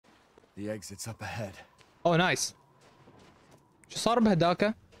The exit's up ahead. اوه نايس. شو صار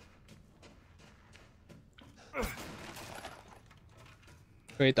بهداك؟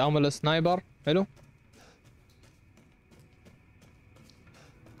 شوية امل سنايبر حلو.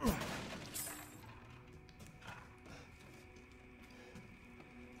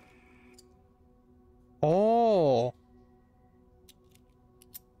 اوه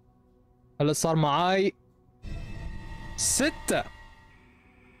هلا صار معاي 6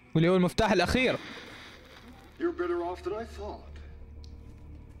 واللي هو المفتاح الأخير. You're better off than I thought.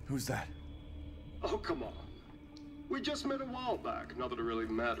 Who's that? Oh, come on. We just met a while back, not that it really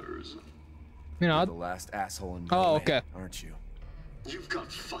matters. مين You're عاد؟ the last asshole in Oh, Norway, okay. aren't you? You've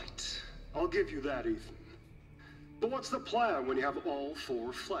got fight. I'll give you that, Ethan. But what's the plan when you have all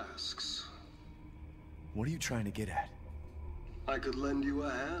 4 flasks? What are you trying to get at? I could lend you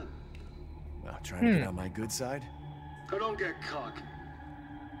a hand. Trying to get on my good side? Now don't get cocky.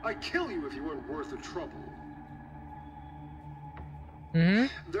 I'd kill you if you weren't worth the trouble.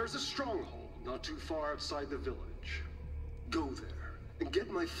 There's a stronghold not too far outside the village. Go there and get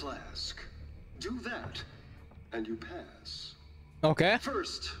my flask. Do that, and you pass. اوكي.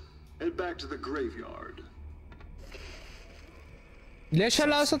 First, head back to the graveyard. ليش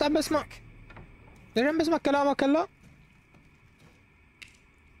هلا صرت عم بسمع؟ ليش عم بسمع كلامك هلا؟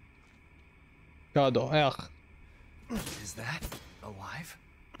 كادو يا اخ. Is that alive?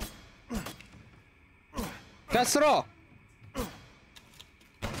 كسره.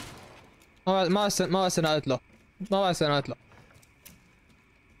 ما استنقت له. ما استنقت له.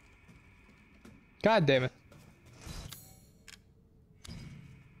 God damn it.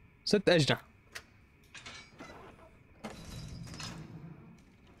 6 أجنحة.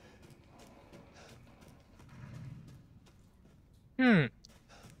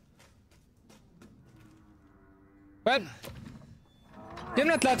 وين؟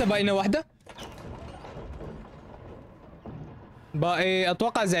 جبنا 3 باقينا واحدة. باقي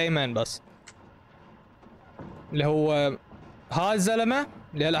اتوقع زعيمين بس. اللي هو هذا الزلمة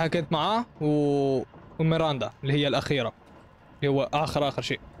اللي هلا حكيت معاه وميراندا اللي هي الأخيرة اللي هو آخر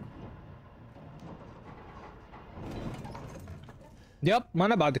شيء. يب ما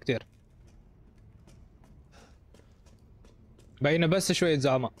أنا بعد كتير. باقينا بس شوية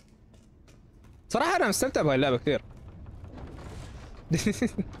زعماء. صراحة أنا مستمتع بهاي اللعبة كثير.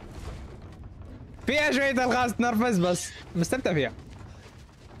 فيها شوية الغاز تنرفز بس مستمتع فيها.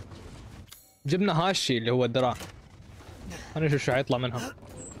 جبنا هالشي اللي هو الدراع. خلينا نشوف شو حيطلع منها.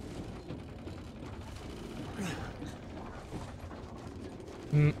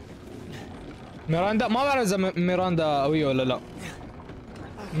 ميراندا ما بعرف اذا ميراندا قوية ولا لا.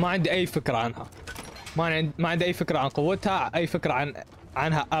 ما عندي اي فكرة عنها. ما عندي اي فكرة عن قوتها، اي فكرة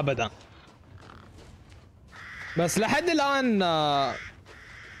عنها ابدا. بس لحد الان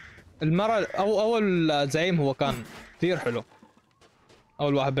المرة اول زعيم هو كان كثير حلو.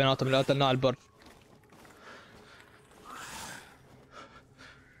 اول واحد بيناتهم اللي قتلناه على البرج.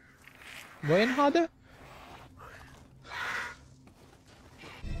 وين هذا؟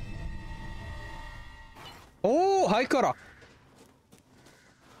 اوه هاي كرة.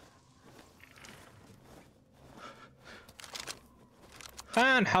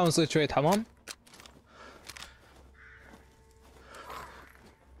 خلينا نحاول نصيد شوية حمام.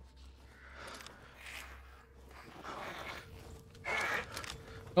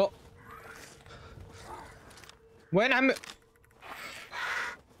 اوه وين عم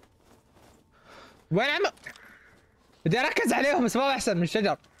بدي اركز عليهم بس ما احسن من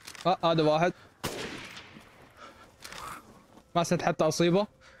الشجر. هذا واحد ما صرت حتى اصيبه.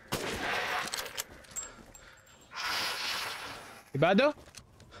 بعده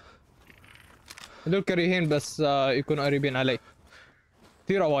هذول كريهين بس يكونوا قريبين علي.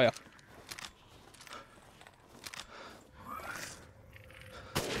 كثير رواية.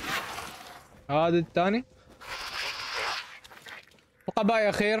 هذا الثاني وقبايا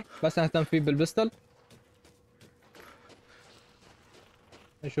اخير بس نهتم فيه بالبستل.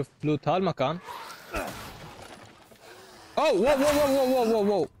 نشوف لوت هالمكان. اوه واو واو واو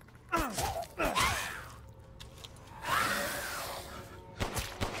واو واو.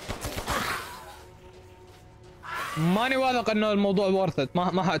 ماني واثق انه الموضوع ورثت.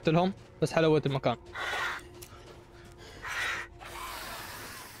 ما حقتلهم بس حلوت المكان.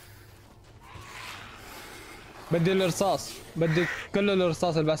 بدي الرصاص. بدي كل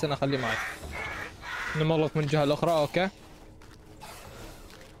الرصاص اللي بس انا اخليه معي. نمرق من الجهة الاخرى. اوكي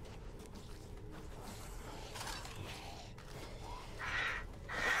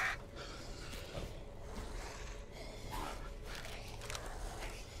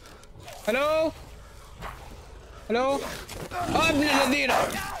هلو هلو ابن الذين.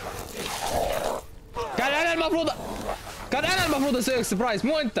 المفروض كان انا المفروض اسوي سبرايز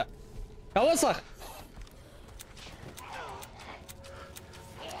مو انت يا وسخ.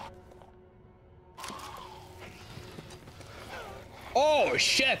 اوه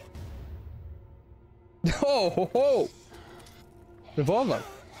شيت. اوه ريفولفر.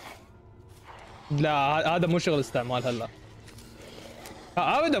 لا هذا مو شغل استعمال هلا.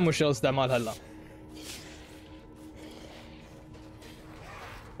 ابدا مو شغل استعمال هلا.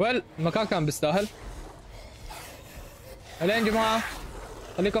 المكان كان بيستاهل. الين جماعة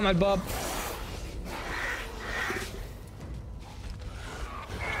خليكم على الباب.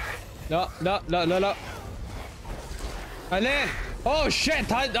 لا لا لا لا لا الين. اوه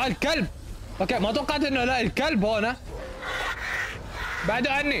شيت هذا الكلب. اوكي ما توقعت انه لا الكلب هنا.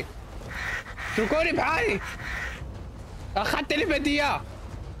 بعدوا عني اتركوني بحالي. اخذت اللي بدي اياه.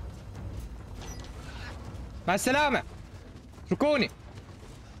 مع السلامة اتركوني.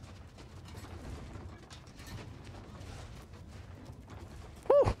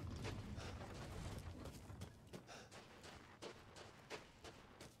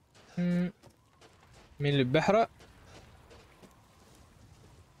 مين اللي بيحرق؟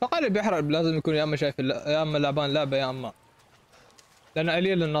 اتوقع اللي بيحرق لازم يكون يا اما شايف يا اما لعبان لعبه يا اما، لان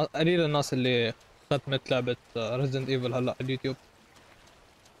قليل الناس اللي ختمت لعبه ريزدنت ايفل هلا على اليوتيوب.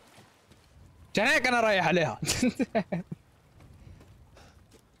 عشان هيك انا رايح عليها.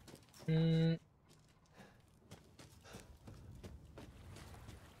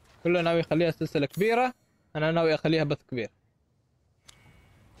 كله ناوي يخليها سلسله كبيره، انا ناوي اخليها بث كبير.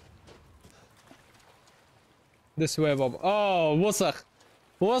 This way بابا. اوه وسخ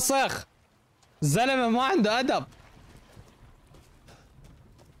وسخ. زلمه ما عنده ادب.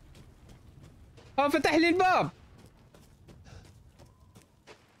 فتح لي الباب.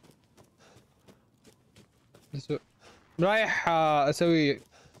 رايح اسوي ايش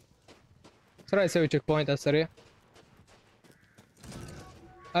رايك اسوي تشيك بوينت على السريع؟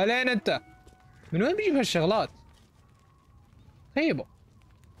 الين انت من وين بيجيب هالشغلات؟ خيبه.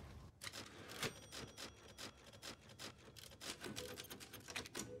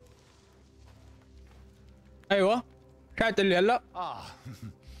 ايوه كانت اللي هلا.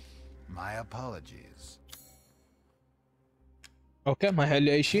 My apologies. اوكي ما يحل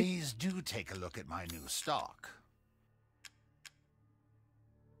لي اي شيء. Please do take a look at my new stock.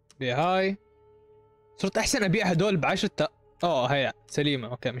 هاي صرت احسن ابيع هدول ب10 هي سليمه.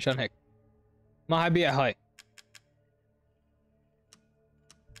 اوكي مشان هيك ما حبيع هاي.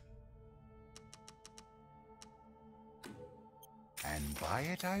 And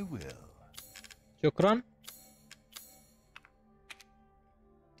buy it I will. شكرا.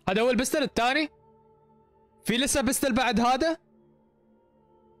 هذا هو البستل الثاني؟ في لسه بستل بعد هذا؟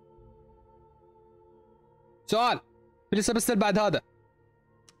 سؤال، في لسه بستل بعد هذا؟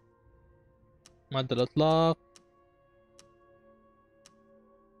 مادة الإطلاق.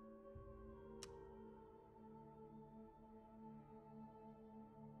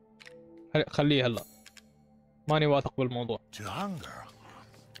 خليه هلا. ماني واثق بالموضوع. To hunger.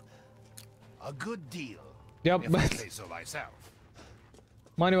 A good deal. يب If I say so myself.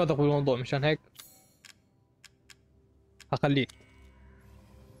 ماني واثق بالموضوع مشان هيك هخليه.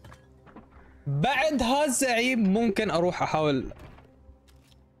 بعد هالزعيم ممكن اروح احاول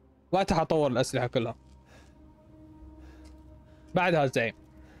وقتها اطور الاسلحه كلها. بعد هالزعيم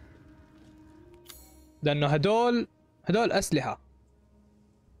لانه هدول اسلحه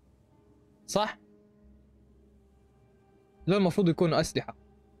صح؟ هدول المفروض يكونوا اسلحه.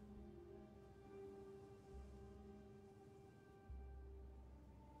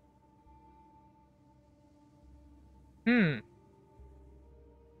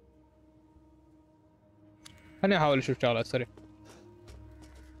 خليني احاول اشوف شغله على السريع.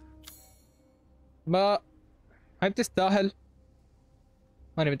 ما هاي بتستاهل؟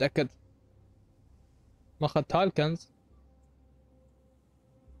 ماني متاكد. ما اخذتها الكنز.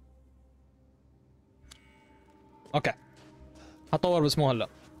 اوكي هطور بس مو هلا.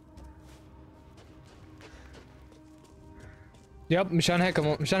 يب مشان هيك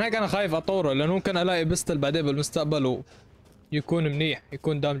انا خايف اطوره لانه ممكن الاقي بستل بعدين بالمستقبل ويكون منيح،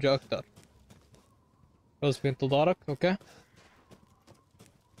 يكون دامجه اكثر. بس في انتظارك. اوكي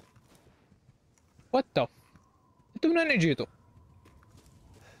وات ذا انتوا من وين اجيتوا؟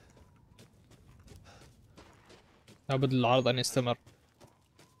 لابد العرض ان يستمر.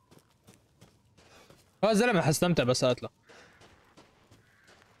 يا زلمه حستمتع بس له.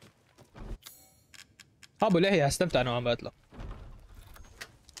 ابو لحية حستمتع انا وعم بقتله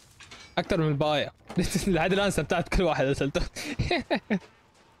اكثر من البقايا. لحد الان استمتعت كل واحد قتلته.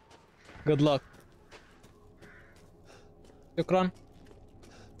 جود لك. شكرا.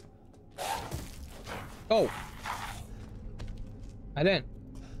 اوه بعدين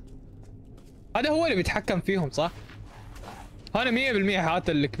هذا هو اللي بيتحكم فيهم صح؟ انا 100% حاط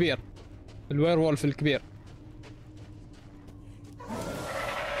الكبير الوير وولف الكبير.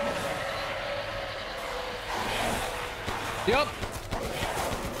 يب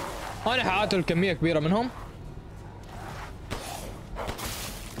انا حقاتل الكمية كبيرة منهم.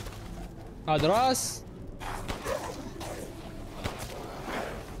 هذا راس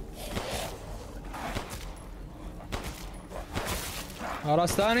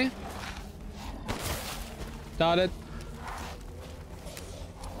راس ثاني ثالث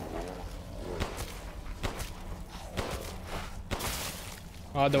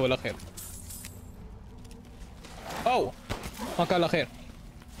هذا هو الاخير. اوه ما كان الاخير.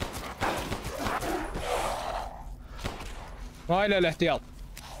 هاي للاحتياط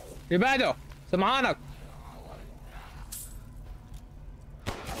اللي بعده سمعانك.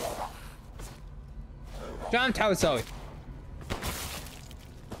 شو عم تحاول تسوي؟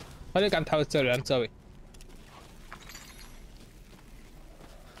 خليك عم تحاول تسوي اللي عم تسوي.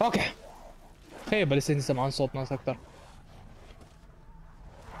 اوكي خير بلس اني سمعان صوت ناس اكثر.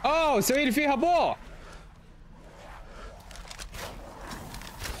 اوه سوي لي فيها بو.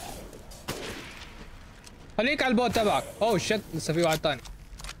 خليك على البوت تبعك. اوه شت لسه في واحد ثاني.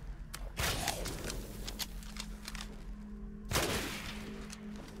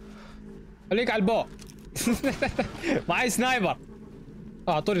 خليك على البو. معي سنايبر.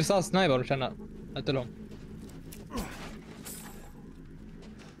 اعطوني رصاص سنايبر مشان اقتلهم.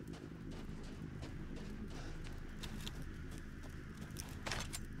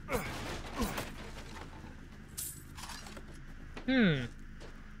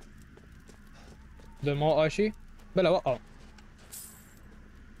 دول ما وقعوا شي؟ بلا وقعوا.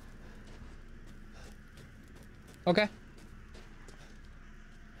 اوكي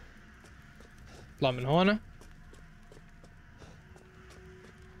اطلع من هون.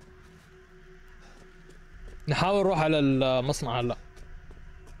 نحاول نروح على المصنع هلا.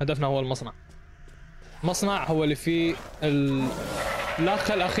 هدفنا هو المصنع. المصنع هو اللي فيه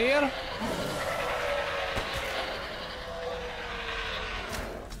الاخ الاخير.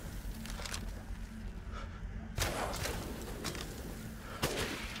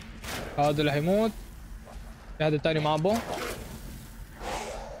 هذا اللي هيموت. في هذا الثاني مع ابوه.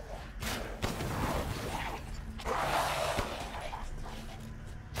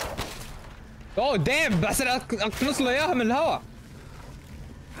 اوه ديم بس اقنص له اياها من الهواء.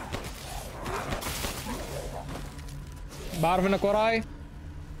 بعرف انك وراي.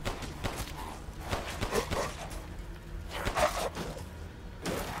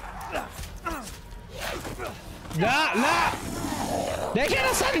 لا لا ليش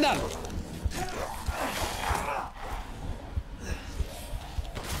انا صندل؟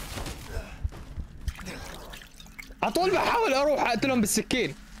 على طول بحاول اروح اقتلهم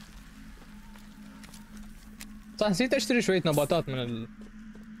بالسكين. صح نسيت اشتري شوية نباتات من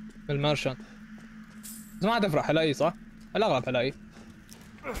المارشنت. بس ما عاد افرح هلاقيه صح؟ الاغلب هلاقيه.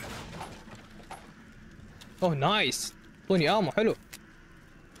 اوه نايس اعطوني امو حلو.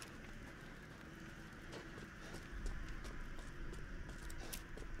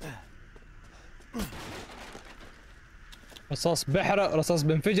 رصاص بحرق رصاص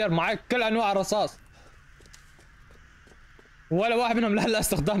بنفجر معك كل انواع الرصاص. ولا واحد منهم لهلا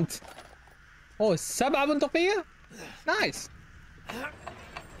استخدمت. اوه 7 بندقية؟ نايس.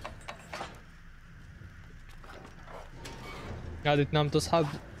 قاعد تنام تصحى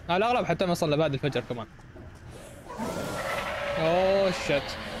على الاغلب حتى نوصل لبعد الفجر كمان. اوه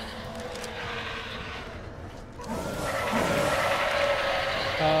شت.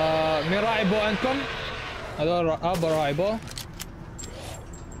 مين راعي بو انكم؟ هذول ابو راعي بو.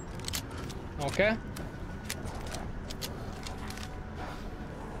 اوكي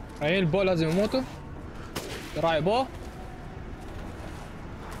راعيين البو لازم يموتوا. راعي بو.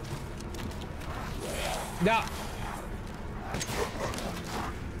 لا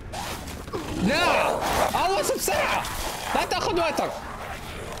لا اوصل بسرعة لا تاخذ وقتك.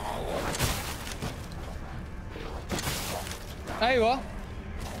 ايوه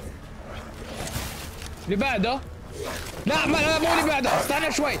اللي بعده. لا ما مو اللي بعده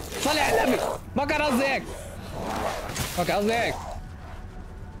استنى شوي صلي على النبي ما كان قصدي هيك. اوكي قصدي هيك.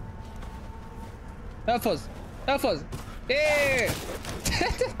 افز افز ايه.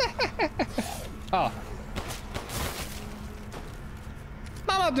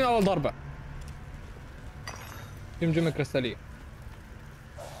 ما ماتني اول ضربة. جمجمة كريستالية.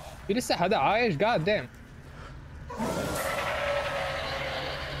 في لسه حدا عايش قاعد دايم.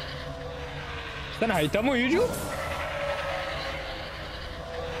 استنى هيتموا يجوا.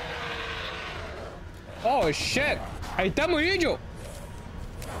 اوه شيت، هيتموا يجوا.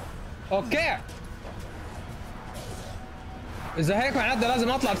 اوكي اذا هيك معناته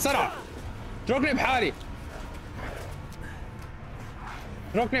لازم اطلع بسرعه. اتركني بحالي،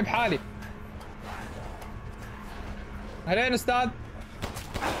 اتركني بحالي. اهلين استاذ.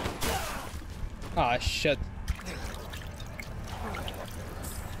 شيت.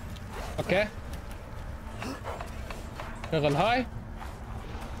 اوكي شغل هاي.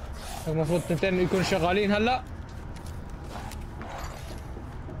 المفروض تنتين يكونوا شغالين هلا.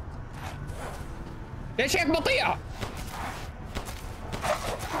 ليش هيك بطيئة؟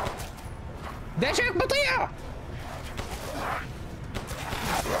 ليش هيك بطيئة؟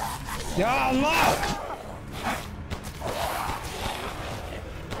 يا الله.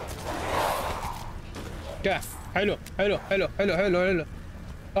 اوكي حلو حلو حلو حلو حلو حلو.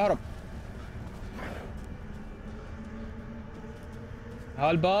 اهرب.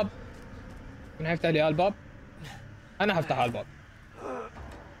 هالباب مين هيفتح لي هالباب؟ انا هفتح هالباب.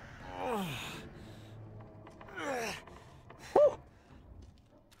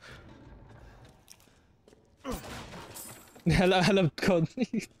 هلا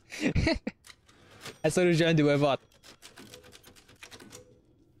بتكودني. هسه رجع عندي ويفات.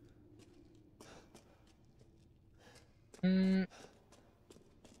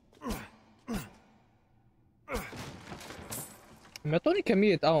 يعطوني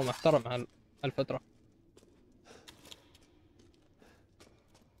كمية قهوة محترمة هالفترة.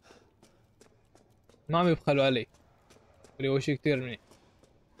 ما عم يبخلوا علي، اللي هو شيء كثير منيح.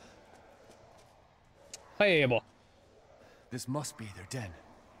 طيبه. This must be their den.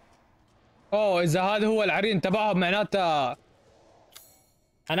 اوه اذا هذا هو العرين تبعهم معناته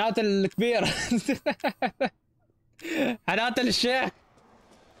الكبير. حناته الشيخ.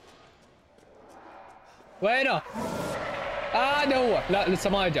 وينه؟ هذا هو. لا لسه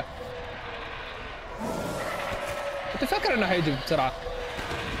ما اجى. كنت فاكر انه حيجي بسرعة.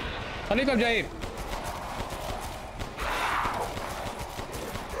 خليكم جايين.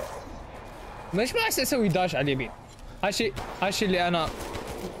 مش ما اسوي داش على اليمين. هالشي اللي انا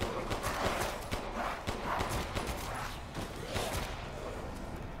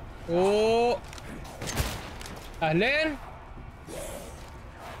اوه اهلين.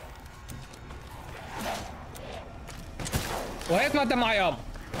 وهيك ما تم معي امو.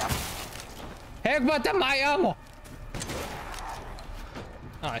 هيك ما تم معي امو.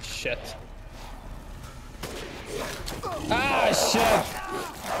 شت. شت.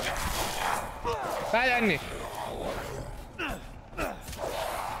 بعد عني.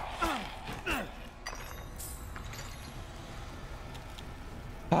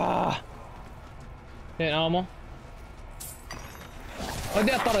 فين امو؟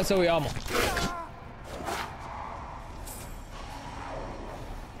 بدي اضطر اسوي امو.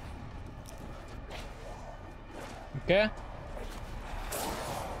 اوكي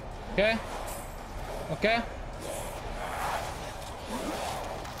اوكي اوكي.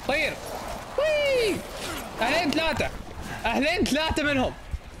 طير. وي اهلين ثلاثة. اهلين ثلاثة منهم.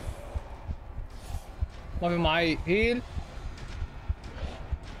 ما في معي هيل.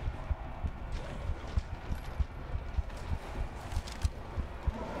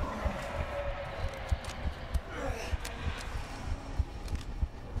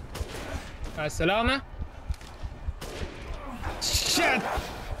 مع السلامة. شت.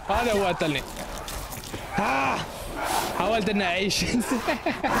 هذا هو قتلني. حاولت اني اعيش.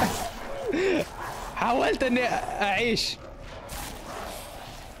 حاولت اني اعيش.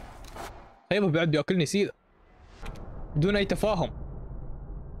 طيب بيقعد بياكلني سيده بدون اي تفاهم.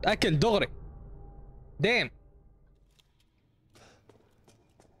 اكل دغري. ديم.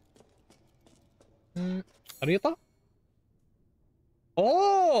 خريطة؟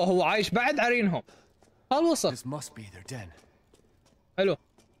 اوه هو عايش بعد عرينهم. هالوصل. حلو.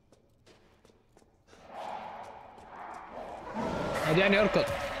 هذا يعني اركض.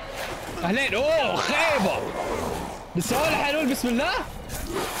 اهلين. اوه خيبة. بتسوي لي حلول بسم الله؟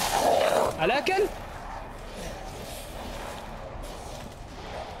 على الاكل؟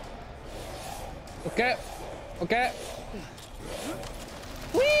 اوكي اوكي.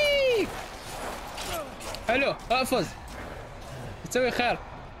 وي حلو اقفز. بتسوي خير.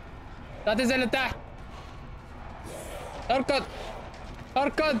 لا تنزل لتحت. اركض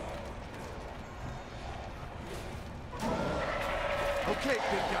اركض.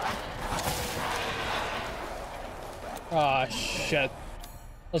 شت.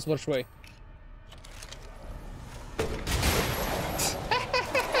 اصبر شوي.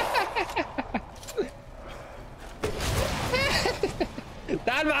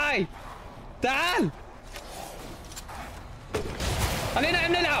 تعال معاي. تعال. خلينا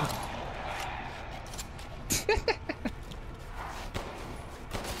نلعب.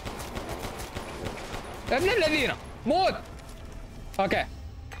 ابن الذين موت. اوكي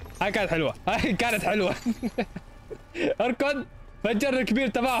هاي كانت حلوه، هاي كانت حلوه. اركض فجر الكبير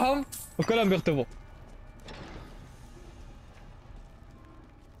تبعهم وكلهم بيختفوا.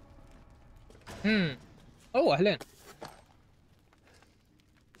 اوه اهلين.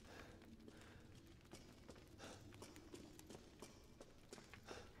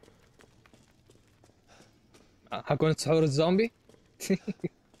 حكون سحور الزومبي.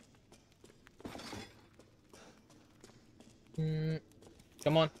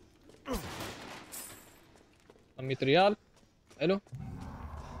 كمان 100 ريال حلو.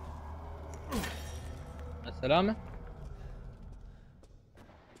 مع السلامة.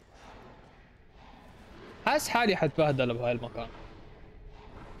 حاسس حالي حتبهدل بهاي المكان.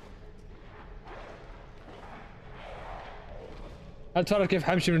 اتفرج كيف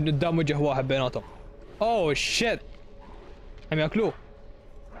حمشي من قدام وجه واحد بيناتهم. اوه شيت عم ياكلوه.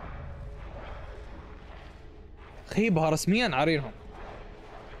 خيبها رسميا عارينهم.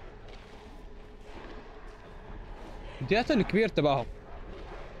 جات الكبير تبعهم.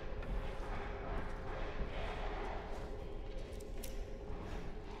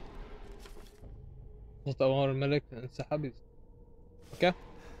 أمر الملك انسحب. اوكي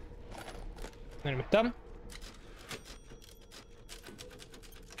ماني مهتم.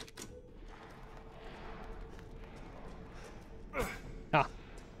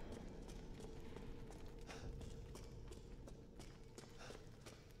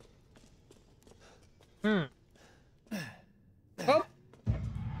 هوب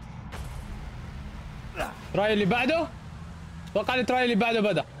التراي اللي بعده. اتوقع التراي اللي بعده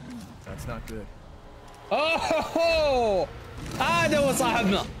بدا. That's not good. اوه هذا هو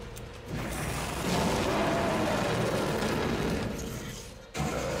صاحبنا.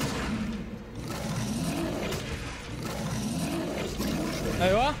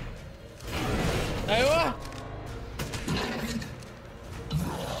 ايوه ايوه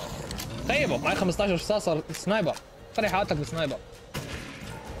طيبه معي 15 رصاصه سنايبر. خلي حالتك بسنايبر.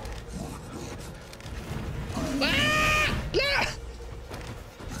 لا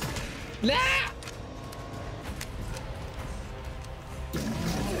لا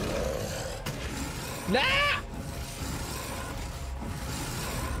لا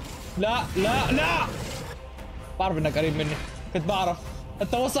لا لا لا. بعرف انك قريب مني، كنت بعرف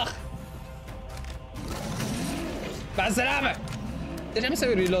انت وسخ. مع السلامة. ليش عم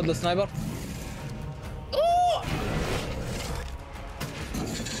يسوي ريلود للسنايبر؟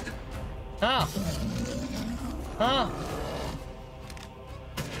 ها ها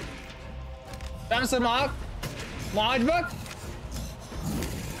شو عم يصير معك؟ مو عاجبك؟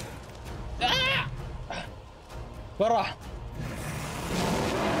 وين راح؟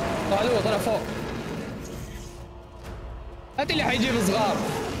 طلع فوق. هات اللي حيجيب صغار.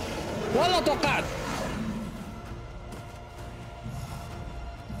 والله توقعت.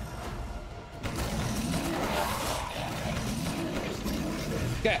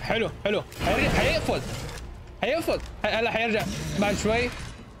 اوكي حلو حلو. حيقفل حيقفل. هلا حيرجع بعد شوي.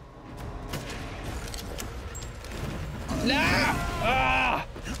 لا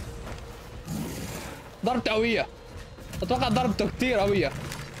ضربته قوية. اتوقع ضربته كثير قوية.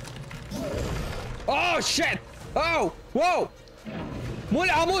 اوه شيت. اوه واو مو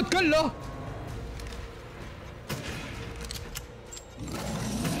العمود كله.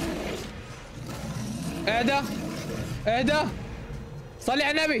 اهدى اهدى. صلي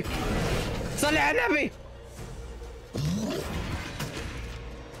على النبي صلي على النبي.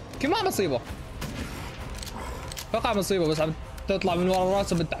 كمان مصيبة. اتوقع مصيبة بس عم تطلع من ورا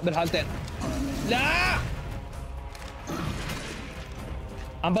راسه بالحالتين. لا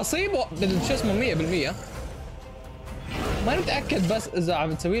عم بصيبه شو اسمه 100%. ماني متأكد بس اذا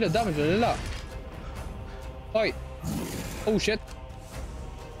عم تسوي له دامج ولا لا. هاي اوه شيت.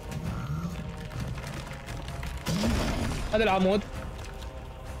 هذا العمود.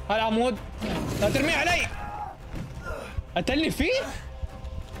 هذا العمود لا ترميه علي. قتلني فيه.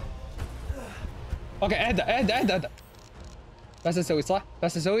 اوكي اهدى اهدى اهدى اهدى. بس اسوي صح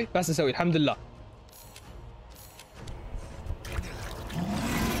بس اسوي الحمد لله.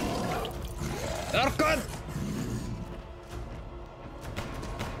 اركض.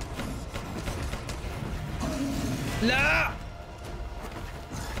 لا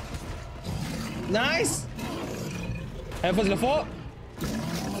نايس. هيفوز لفوق.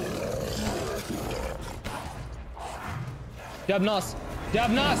 جاب ناس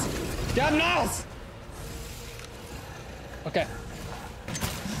جاب ناس جاب ناس. اوكي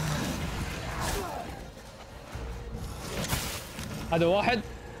هذا واحد.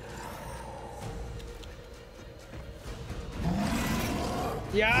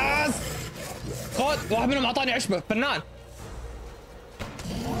 ياس خذ. واحد منهم اعطاني عشبه فنان.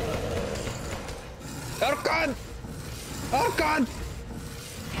 اركض اركض.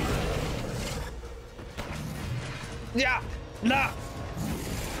 يا لا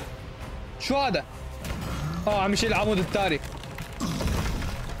شو هذا؟ عم يشيل العمود التالي.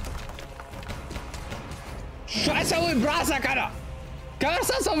 شو اسوي براسك انا؟ كم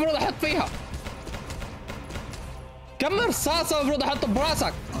رصاصة المفروض احط فيها؟ كم رصاصة المفروض احط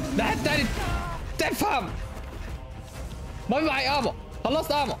براسك؟ لحتى تفهم. ما في معي امو،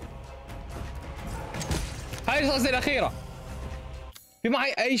 خلصت امو. هاي رصاصتي الاخيرة. في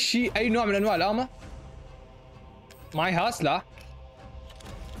معي اي شيء، اي نوع من انواع الامو؟ معي هاس؟ لا.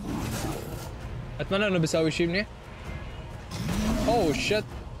 اتمنى انه بيساوي شيء منيح. اوه شت.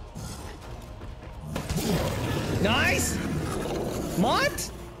 نايس. مات؟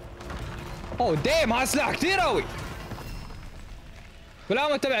 اوه ديم، هذا سلاح كثير قوي.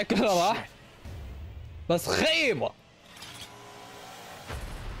 والامو تبعي كله راح. بس خيبة.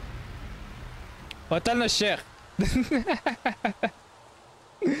 قتلنا الشيخ.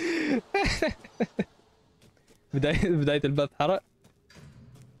 بداية البث حرق.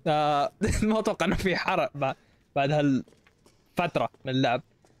 ما اتوقع انه في حرق بعد هالفترة من اللعب.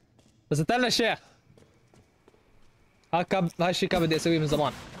 بس قتلنا الشيخ. هالشيء كان بدي اسويه من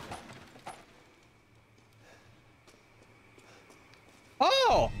زمان.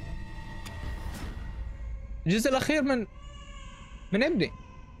 اوه الجزء الاخير من ابني.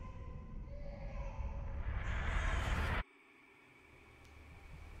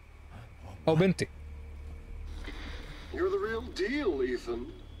 او بنتي. You're the real deal, Ethan.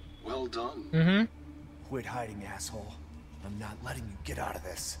 Well done. Quit hiding, asshole. I'm not letting you get out of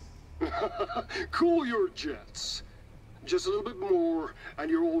this. Cool your jets. Just a little bit more and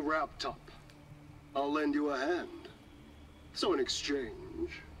you're all wrapped up. I'll lend you a hand. So in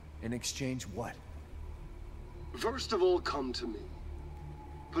exchange... In exchange, what? First of all, come to me.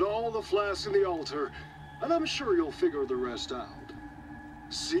 Put all the flasks in the altar, and I'm sure you'll figure the rest out.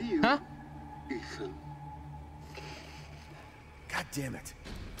 See you, Ethan. God damn it.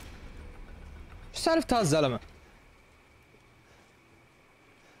 شو سالفة هالزلمة؟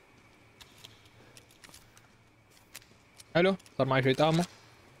 حلو، صار معي شوية امو.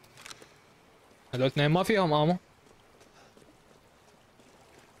 هذول اثنين ما فيهم امو.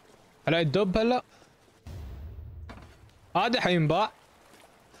 هلا الدب هلا. هذا حينباع.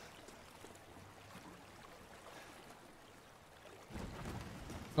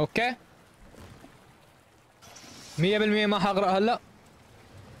 اوكي 100% ما حقرأ هلا.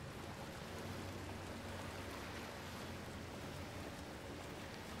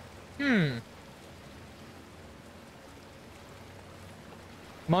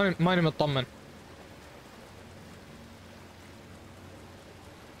 ماني مطمن.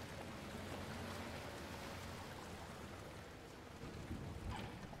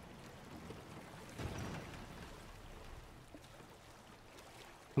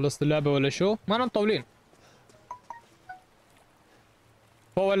 خلصت اللعبة ولا شو؟ ما انا مطولين.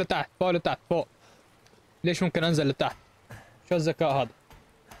 فوق ولا تحت؟ فوق ولا تحت؟ فوق. ليش ممكن انزل لتحت؟ شو الذكاء هذا؟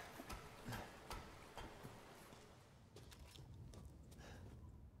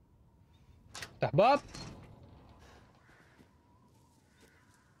 افتح باب.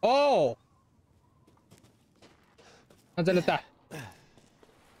 اوه نزل لتحت.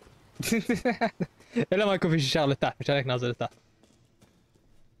 الا ما يكون في شغله تحت، مش هيك نازل لتحت.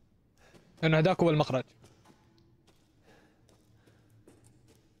 انه هداك هو المخرج.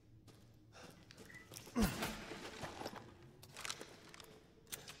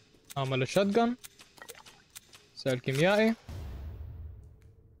 اعمل الشotgun. سائل كيميائي.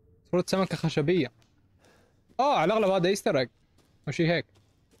 صورة سمكة خشبية. على الاغلب هذا ايستر ايج او شي هيك.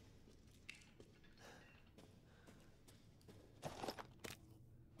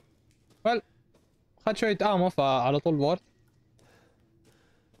 خد شوية امو فعلى طول بورت.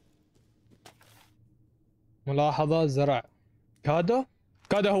 ملاحظة زرع كادو.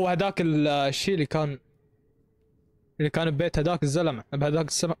 كادو هو هداك الشيء اللي كان ببيت هداك الزلمة، بهداك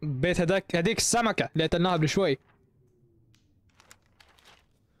بيت هديك السمكة اللي قتلناها قبل شوي.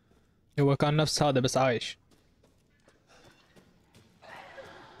 هو كان نفس هذا بس عايش.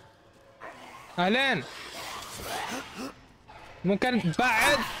 اهلين. ممكن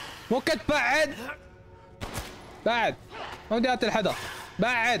تبعد؟ ممكن تبعد؟ بعد. ما بدي اقتل حدا.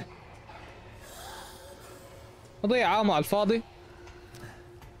 بعد. اضيع عامة على الفاضي.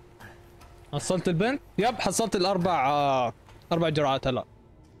 حصلت البنت؟ يب حصلت الاربع جرعات هلا.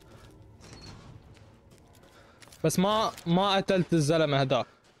 بس ما قتلت الزلمة هداك،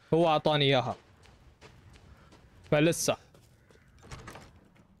 هو اعطاني اياها. فلسه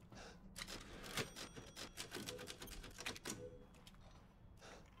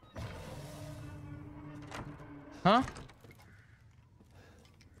ها؟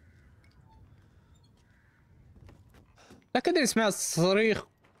 لا كده سمعت صريخ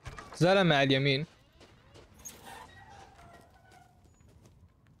زلمة على اليمين.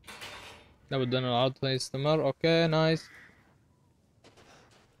 لابد ان العرض يستمر. اوكي نايس.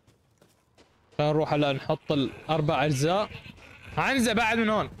 خلينا نروح هلا نحط الاربع اجزاء. عنزة بعد من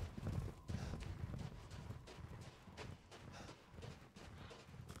هون.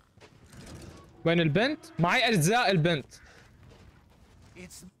 وين البنت؟ معي اجزاء البنت.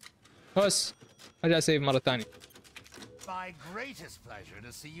 بس ارجع اسيب مرة ثانية.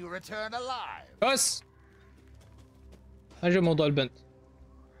 بس اجي موضوع البنت.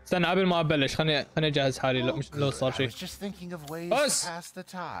 استنى قبل ما ابلش خليني اجهز حالي لو صار شيء. بس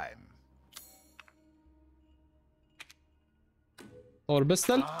طور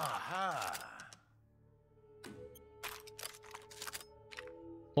بستل.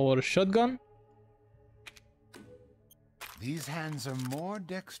 طور الشotgun. These hands are more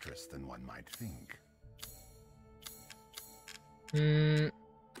dexterous than one might think.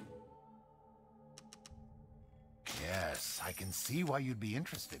 Yes, I can see why you'd be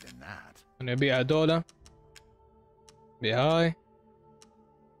interested in that. أنا أبيع هدول. بهاي.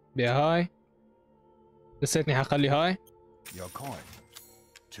 بهاي. لسيتني حخلي هاي.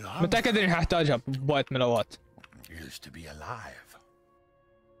 متأكد إني ححتاجها بوقت من الأوقات. Used to be alive.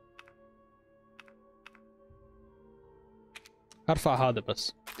 أرفع هذا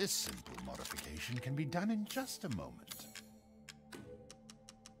بس. This simple modification can be done in just a moment.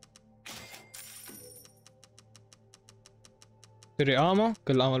 اشتري آمو.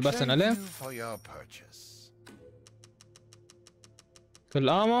 كل آمو البسن عليه. كل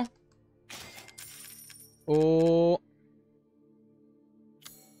آمو. و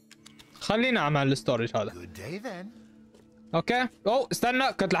خلينا اعمل الستورج هذا. اوكي. اوه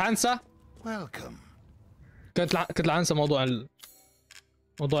استنى كنت رح انسى. كنت رح انسى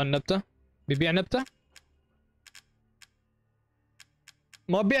موضوع النبتة. ببيع نبتة؟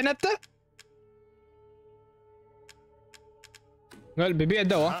 ما ببيع نبتة؟ قال ببيع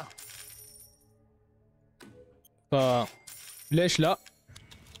دواء. ليش لا؟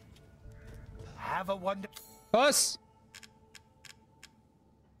 بس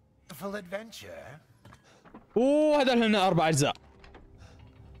اوه هذول هن 4 اجزاء.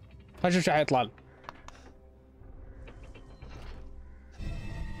 خلينا نشوف شو حيطلع له.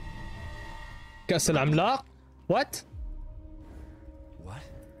 كأس العملاق. وات؟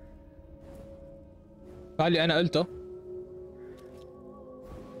 قال لي انا قلته.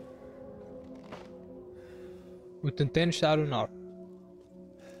 والتنتين اشتعلوا نار.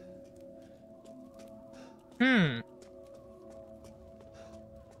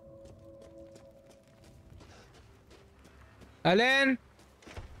 الين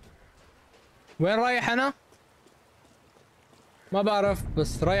وين رايح انا؟ ما بعرف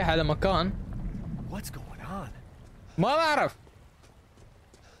بس رايح على مكان. ما بعرف.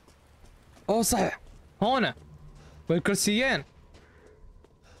 اوه صح هون بالكرسيين.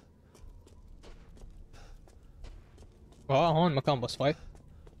 هون مكان بس فايت.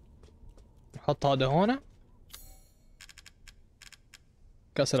 نحط هذا هون.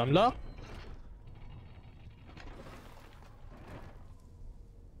 كأس العملاق.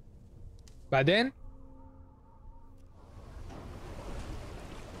 بعدين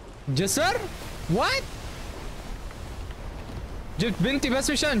جسر؟ وات؟ جبت بنتي بس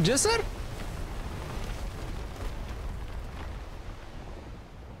مشان جسر؟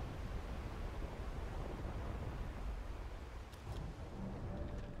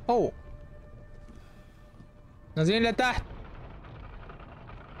 اوه نازلين لتحت.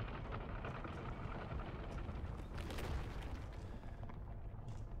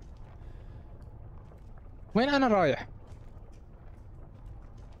 وين انا رايح؟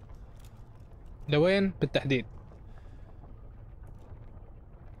 لوين بالتحديد؟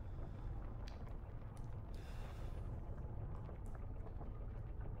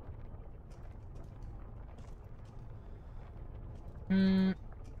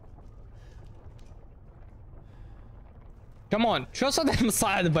 كمون شو صدق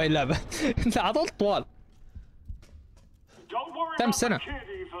المصاعد بهاي اللعبة؟ انت عطلت طوال. كم سنة؟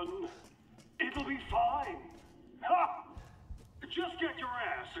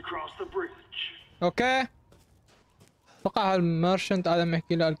 اوكي. اتوقع هالميرشنت ادم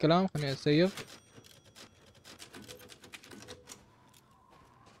يحكي له الكلام. خليني اسيف.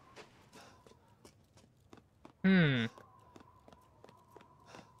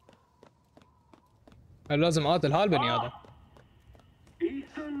 لازم اقاتل هالبني ادم.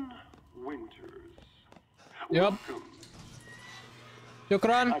 يب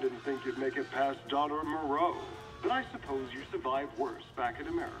شكرا. I didn't think you'd make it past daughter Moreau. but I suppose you survived worse back in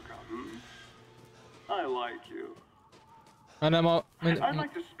America, hmm? I like you. أنا ما I'd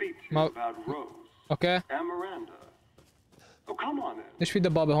like to speak to you about Rose. أوكي. And Miranda. Oh, come on in. إيش في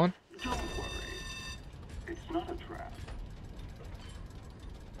دبابة هون؟ Don't worry. It's not a trap.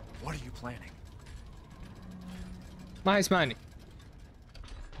 What are you planning? ما يسمعني.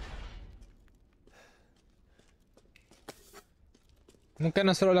 ممكن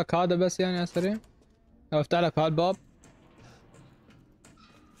اسرق لك هذا بس يعني على السريع؟ او افتح لك هالباب.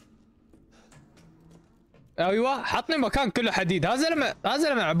 ايوه حطني مكان كله حديد. هذا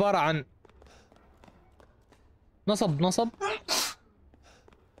زلمه عباره عن نصب.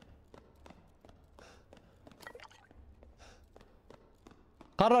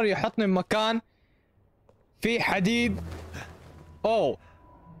 قرر يحطني بمكان في حديد. اوه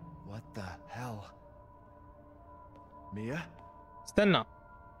What the hell? Mia? استنى.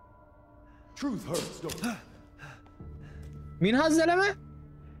 Truth hurts, don't it? مين هالزلمه؟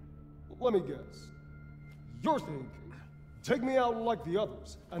 Let me guess. You're thinking, take me out like the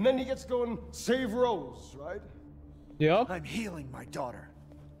others, and then he gets to go and save Rose, right? يب. I'm healing my daughter.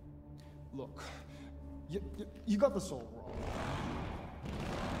 Look, you got this all wrong.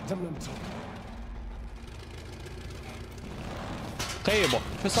 أتمنى. خيبه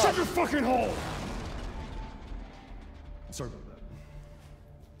شو Shut صار؟ your fucking hole! Sorry about that.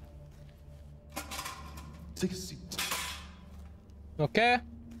 Take a seat. اوكي.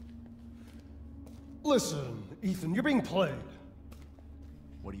 Listen, Ethan, you're being played.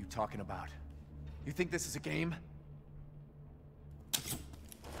 What are you talking about? You think this is a game?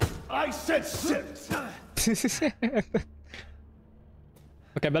 I said sit!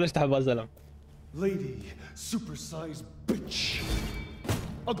 اوكي بلش تحب هالزلمه. Lady, supersized bitch.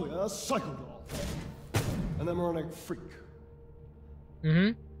 Ugly, a psycho doll. An embryonic freak.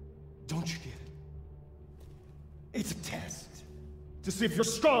 Don't you get it? It's a test. To see if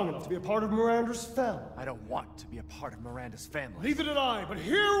you're strong enough to be a part of Miranda's family. I don't want to be a part of Miranda's family. Neither did I, but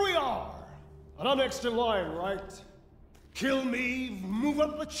here we are. And I'm next in line, right? Kill me, move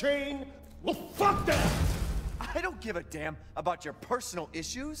up the chain. Well, fuck that! I don't give a damn about your personal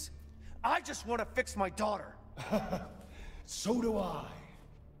issues. I just want to fix my daughter. So do I.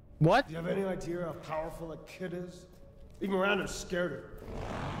 What? Do you have any idea how powerful that kid is? Even Miranda's scared of her.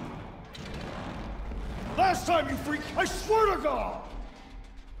 Last time, you freak, I swear to God!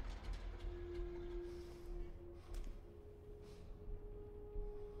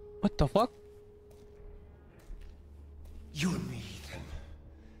 What the fuck? You and me, Ethan.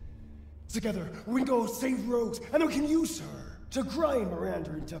 Together, we can go save Rose, and then we can use her to grind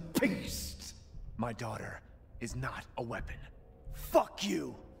Miranda into paste. My daughter is not a weapon. Fuck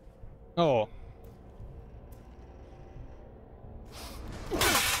you! Oh.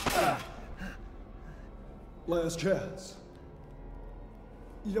 Last chance.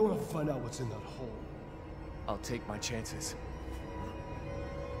 You don't want to find out what's in that hole. I'll take my chances.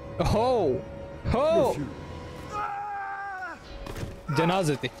 Oh. Oh.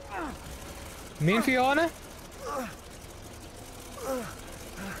 جنازتي. مين في هون؟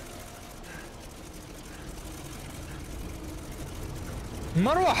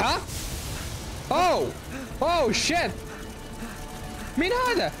 مروحة؟ اوه اوه شيت. مين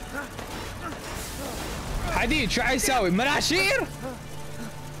هذا؟ حديد شو عايز يساوي؟ مناشير؟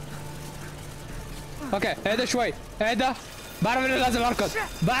 اوكي اهدى شوي اهدى. بعرف انه لازم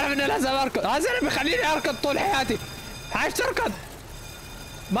اركض. هذا اللي بيخليني اركض طول حياتي. عايش تركض؟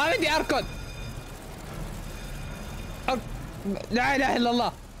 ما بدي اركض. لا اله الا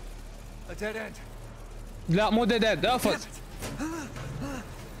الله. لا مو ديد اند افز.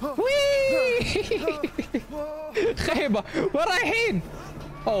 وي خيبة وين رايحين؟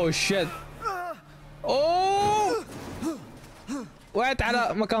 اوه شيت. اوه وقعت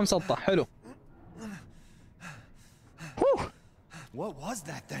على مكان مسطح. حلو. What was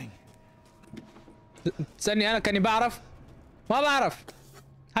that thing? تسألني انا كاني بعرف؟ ما بعرف.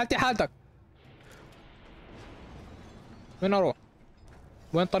 حالتي حالتك. وين اروح؟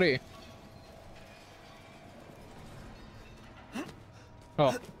 وين طريقي؟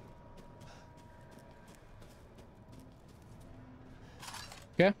 اوه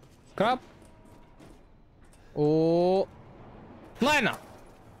اوكي كراب. اوه طلعنا.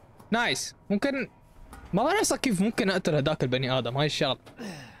 نايس. ممكن ما بعرف كيف ممكن اقتل هداك البني ادم. هاي الشغله.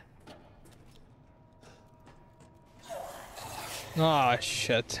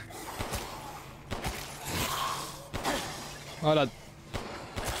 شت ولد.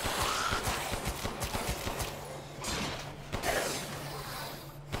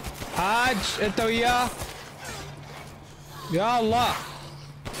 حاج انت وياه. يا الله.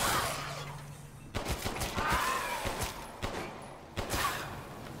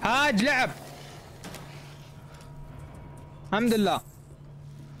 حاج لعب. الحمد لله.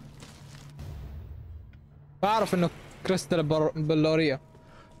 بعرف انه كريستال بلورية.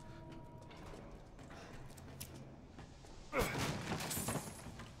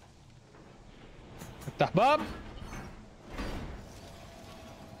 افتح باب.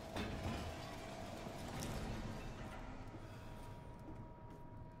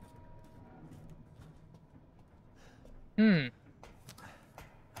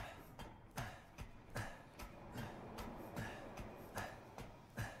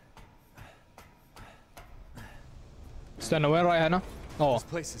 استنى وين رايح انا؟ اوه This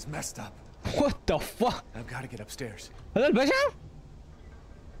place is messed up. وات ذا فاك. I've got to get upstairs. هذا البشر؟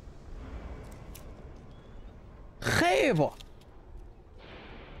 خيبة.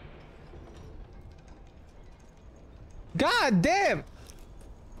 God damn.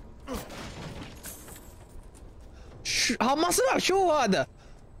 ها مصنع شو هذا؟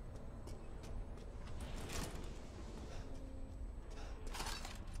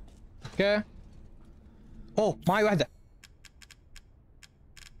 اوكي. اوه معي واحدة.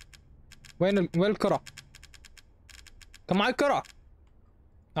 وين الكرة؟ كان معي كرة.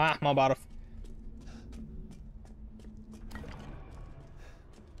 ما بعرف.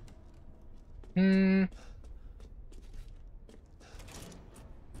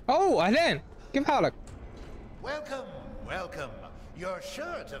 اوه اهلين، كيف حالك؟ Welcome, welcome. You're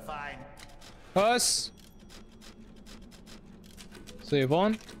sure to find بس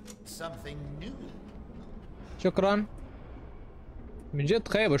صيفون. something new. شكرا. من جد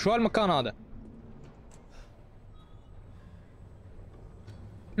خيبة، شو هالمكان هذا؟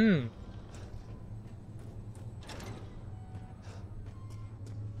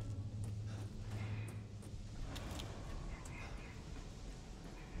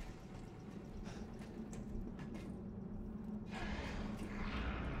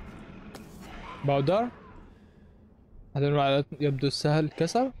 باودر. هذا المعدن يبدو سهل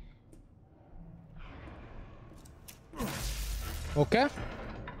الكسر. اوكي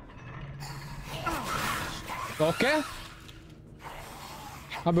اوكي.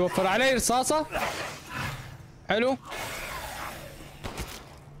 ما بيوفر علي رصاصة. حلو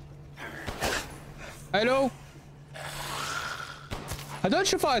حلو. هدول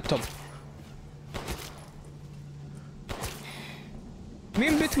شو فائدتهم؟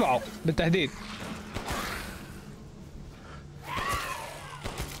 مين بيتبعوا بالتحديد؟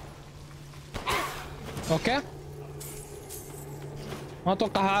 اوكي ما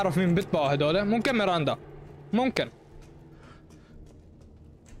اتوقع اعرف مين بيتبعوا هدول. ممكن ميراندا، ممكن.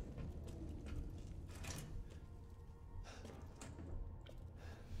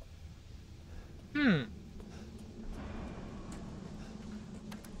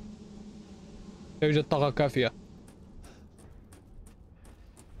 يوجد طاقة كافية.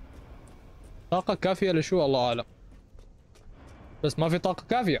 طاقة كافية لشو الله اعلم، بس ما في طاقة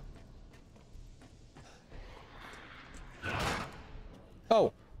كافية.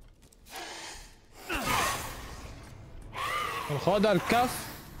 او خذ الكف.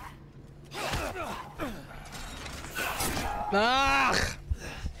 اخ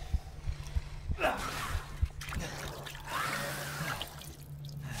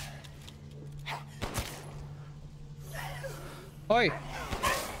هاي.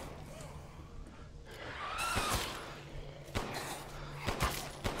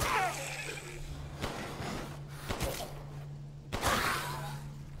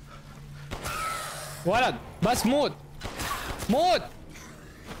 ولد بس موت موت.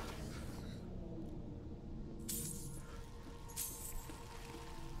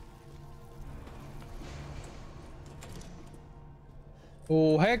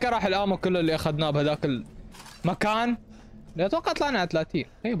 وهيك راح الامو كله اللي اخذناه بهذاك المكان. اللي اتوقع طلعنا على 30.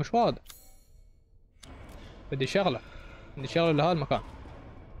 اي مش هذا. بدي شغله لهذا المكان.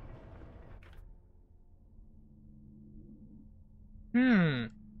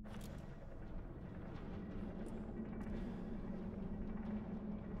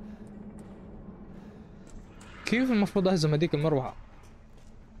 كيف المفروض اهزم هذيك المروحة؟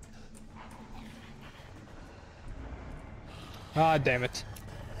 دعمت.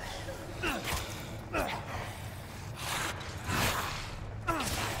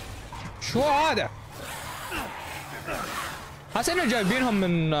 شو هذا؟ حاسس انه جايبينهم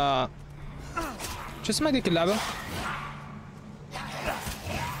من شو اسمها هذيك اللعبة؟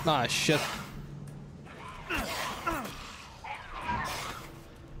 شت.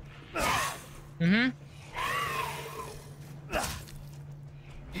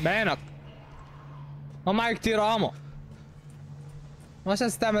 بعينك. ما معي كتير امو عشان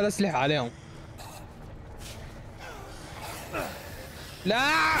استعمل اسلحة عليهم.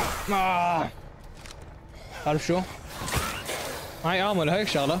 لا عارف شو؟ معي امل هيك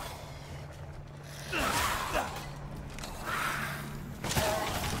شغله.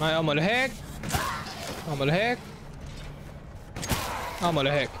 معي امل هيك. امل هيك. امل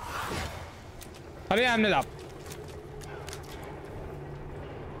هيك. خلينا عم نلعب.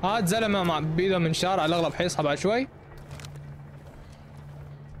 هاد زلمه مع بيده منشار على الاغلب حيصحى بعد شوي.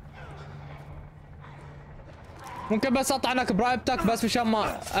 ممكن بس اطعنك برابطك بس مشان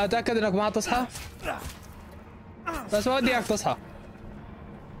ما اتاكد انك ما تصحى. بس ما ودي اياك تصحى.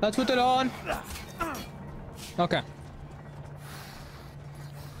 لا تفوت لهون. اوكي.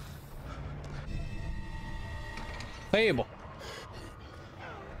 طيبه.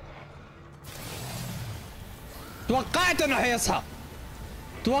 توقعت انه حيصحى.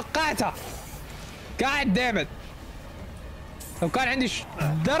 توقعتها. قاعد ديمت. لو كان عندي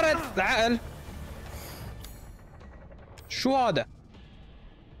ذرة عقل. شو هذا؟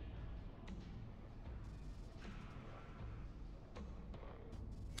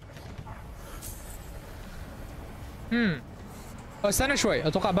 استنى شوي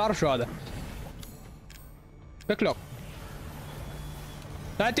اتوقع بعرف شو هذا. بيكلوك.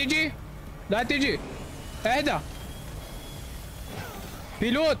 لا تجي. لا تجي. اهدى.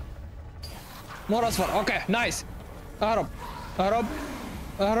 بيلوت. مور اصفر. اوكي نايس. اهرب. اهرب.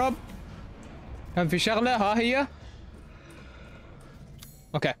 اهرب. كان في شغلة ها هي.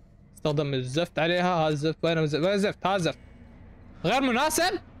 اوكي. استخدم الزفت عليها. هذا الزفت وين الزفت؟ وين الزفت؟ هذا الزفت. غير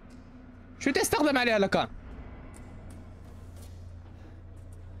مناسب؟ شو تستخدم عليها لكان؟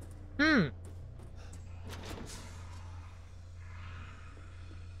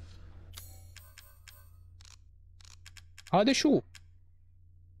 هذا شو؟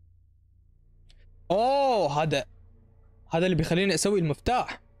 اوه هذا اللي بيخليني اسوي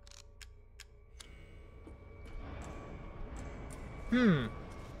المفتاح.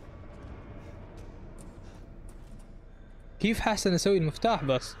 كيف حاسن اسوي المفتاح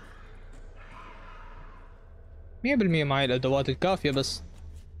بس؟ 100% معي الادوات الكافية بس.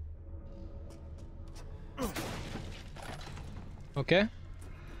 اوكي.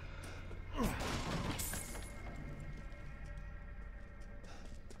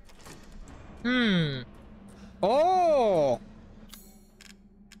 اوه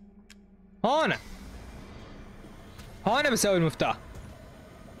هون بسوي المفتاح.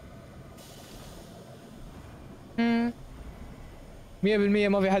 100%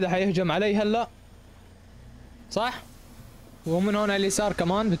 ما في حدا حيهجم علي هلا. صح؟ ومن هون على اليسار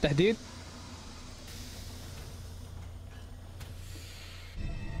كمان بالتحديد.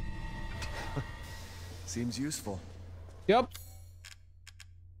 Seems useful. يب.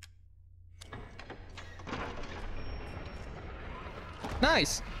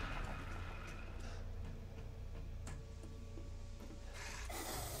 نايس.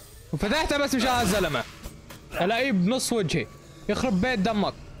 وفتحتها بس مشان هالزلمه الاقيه بنص وجهي يخرب بيت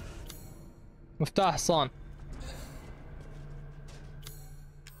دمك. مفتاح صان.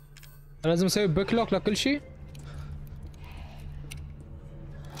 لازم اسوي بيكلوك لكل شيء.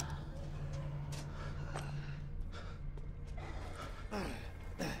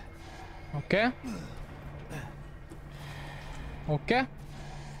 اوكي. اوكي.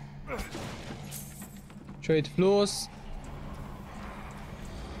 شوية فلوس.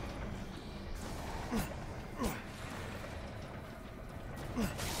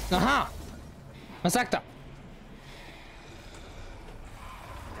 اها مسكتها.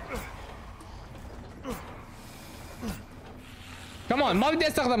 كمان ما بدي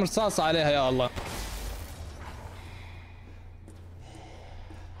استخدم رصاصة عليها يا الله.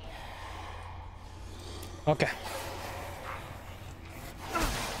 اوكي.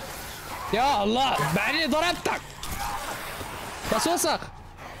 يا الله بعدين ضربتك بس وسخ.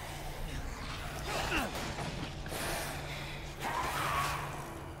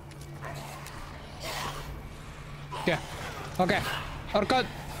 اوكي. اوكي اركض.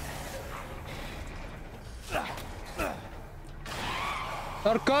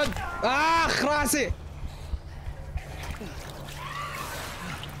 اركض. اخ راسي.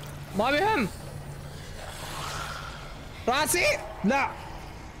 ما بيهم. راسي لا.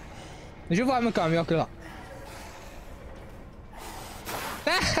 نشوف واحد من كام ياكلها.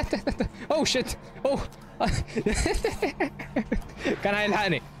 اوه شت. اوه كان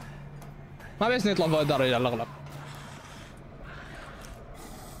هيلحقني. ما بيسني يطلع فوق الدرجة على الاغلب.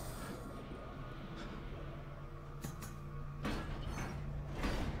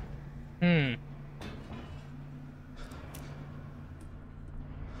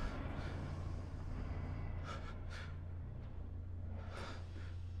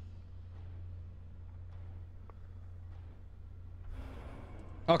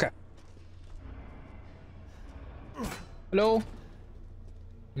 اوكي. الو.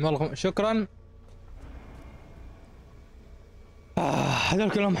 والله شكرا.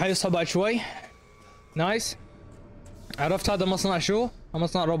 هذول كلهم حيصحوا بعد شوي. نايس. عرفت هذا المصنع شو؟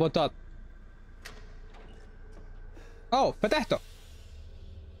 مصنع روبوتات. اوه فتحته.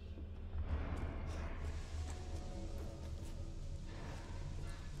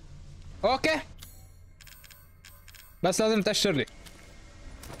 اوكي. بس لازم تأشر لي.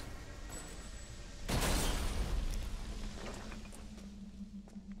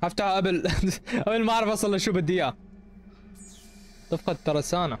 هفتحها قبل قبل ما اعرف اصلا شو بدي اياه. تفقد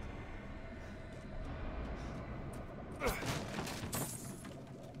ترسانة.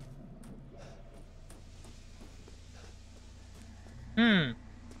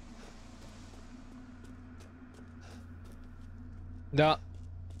 لا.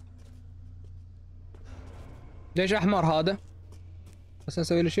 ليش احمر هذا؟ بس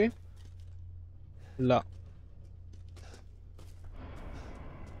اسوي له شيء؟ لا.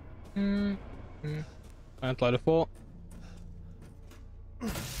 نطلع لفوق.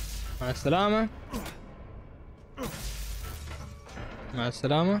 مع السلامة. مع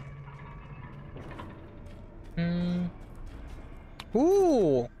السلامة.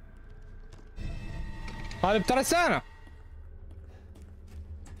 اوه قالب ترسانة.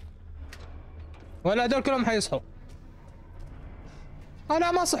 ولا هذول كلهم حيصحوا.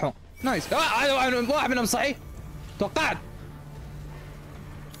 لا ما صحوا. نايس. واحد منهم صحي. توقعت.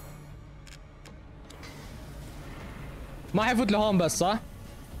 ما حيفوت لهون بس صح؟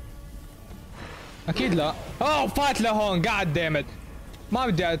 اكيد لا. اوه فات لهون. قاعد ديمت. ما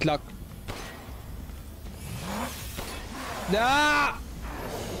بدي اطلق. لا.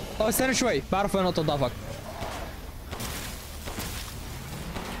 اوه استنى شوي. بعرف وين نقطة ضعفك.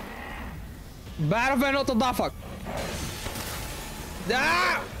 بعرف وين نقطة ضعفك.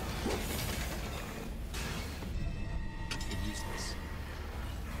 لا.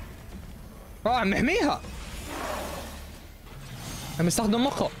 عم نحميها. عم يستخدم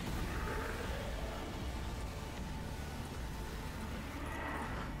مخه.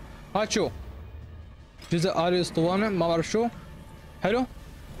 هات شو جزء آلي اسطوانة ما بعرف شو. حلو.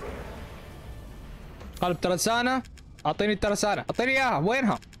 قلب ترسانة. اعطيني الترسانة. اعطيني اياها.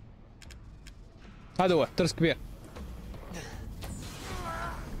 وينها؟ هذا هو ترس كبير.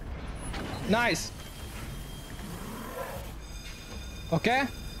 نايس. اوكي.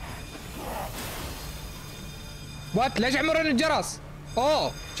 وات ليش عمرني الجرس؟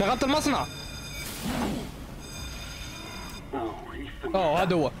 اوه شغلت المصنع. اوه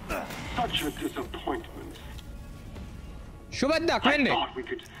هذا هو. شو بدك مني؟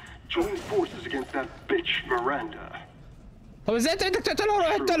 طب ازاي انت بدك تقتلها وروح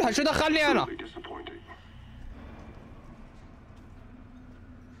اقتلها؟ شو دخلني انا؟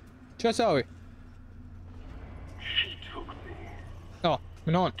 شو اسوي؟ اوه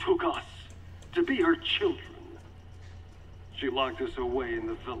من هون. She locked us away in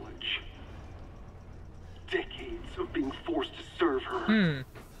the village. Decades of being forced to serve her.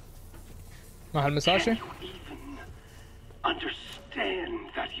 مع المساشي. Can you even understand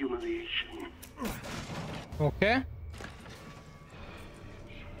that humiliation? اوكي.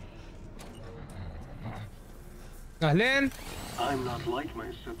 اهلين. I'm not like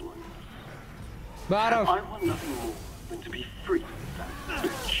my siblings. بعرف. I want nothing more than to be free of that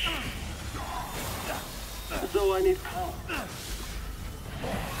bitch. So I need power.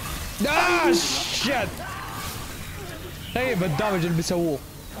 شت. خيبة الدمج اللي بيسووه.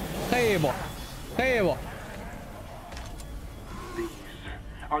 خيبة. خيبة. These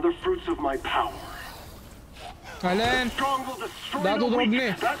are the fruits of my power. اهلين. The strong will destroy لا the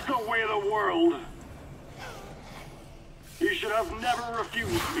تضربني. weak. That's the way of the world. You should have never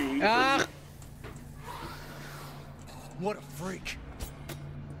refused me. اخ. What a freak.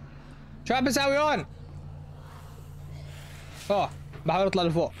 شو عم بساوي هون؟ اوه بحاول اطلع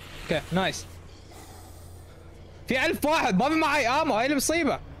لفوق. اوكي نايس. في 1000 واحد ما في معي امو. هاي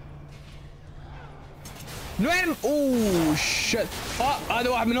المصيبة. من وين؟ اوه شت. هذا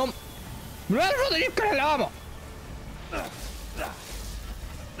واحد منهم. من وين المفروض اجيب كل هالامو؟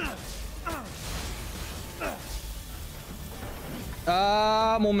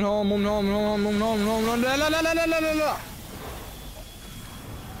 مو من هون. مو من هون. من هون. مو من هون. من هون. من هون. لا لا لا لا لا لا لا.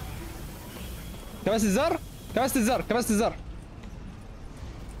 كبست الزر. كبست الزر. كبست الزر.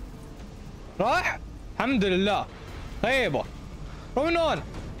 راح. الحمد لله. طيبة. روح من هون.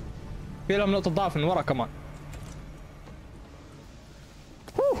 في لهم نقطة ضعف من ورا كمان.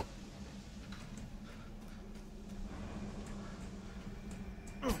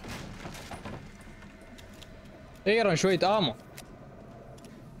 اخيرا شوية امو.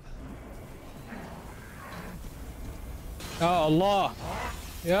 يا الله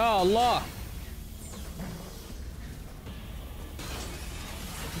يا الله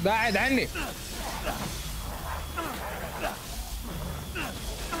بعد عني.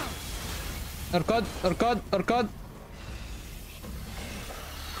 اركض اركض اركض.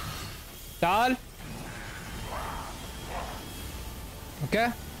 تعال.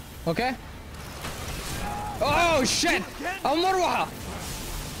 اوكي اوكي. اوه شت المروحة.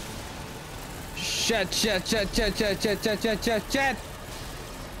 شت شت شت شت شت شت شت شت شت شت.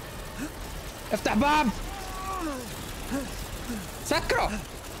 افتح باب. سكره.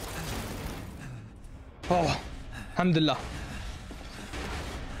 اوه الحمد لله.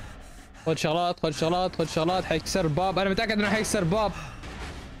 خذ شغلات خذ شغلات خذ شغلات. حيكسر الباب. انا متأكد انه حيكسر الباب.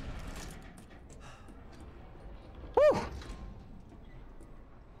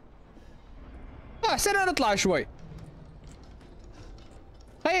 احسن نطلع شوي.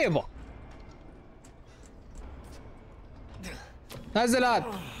 طيبة. نزل هاد.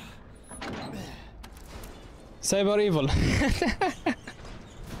 سايبر ايفل.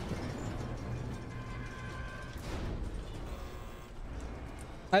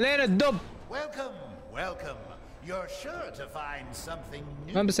 علينا الدب. Welcome, welcome. You're sure to find something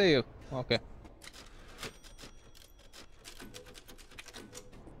new. ما بسيف. اوكي.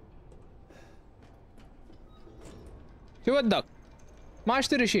 شو ودك؟ ما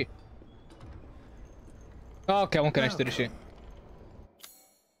اشتري شيء. اوكي ممكن اشتري شيء.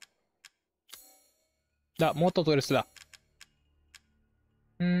 لا مو تطوير سلاح.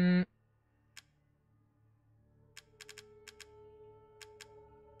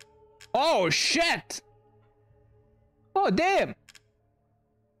 اوه شيت. اوه ديم.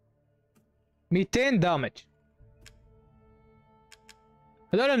 200 دامج.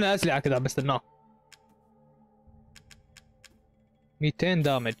 هذول انا اسلحه كذا بستناه. 200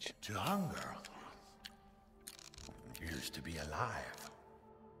 دامج. To hunger used to be alive.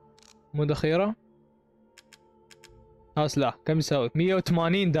 مو ذخيرة. ها سلاح كم يساوي؟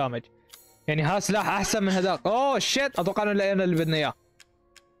 180 دامج. يعني ها سلاح احسن من هذاك. اوه شيت اتوقع انه لقينا اللي بدنا اياه.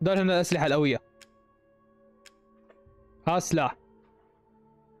 هذول هن الاسلحة القوية. ها سلاح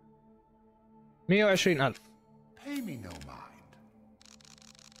 120,000. Pay me no mind.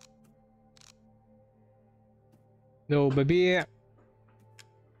 لو ببيع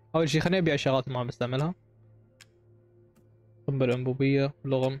اول شي خليني ابيع الشغلات اللي ما عم بستعملها. قنبلة انبوبية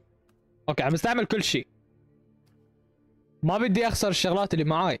لغم. اوكي عم بستعمل كل شيء. ما بدي اخسر الشغلات اللي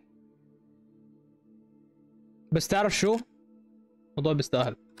معاي. بس تعرف شو؟ الموضوع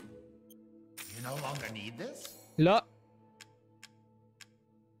بيستاهل. You no longer need this? لا.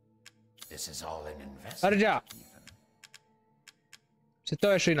 This is all an investment. ارجع.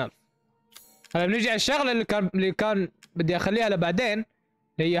 26,000. هلا بنيجي على الشغلة اللي كان بدي اخليها لبعدين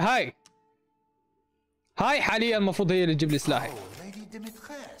اللي هي هاي. هاي حاليا المفروض هي اللي تجيب لي سلاحي. Oh, Lady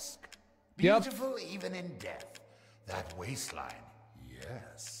Dimitrescu. Yep. Beautiful even in death. That waistline.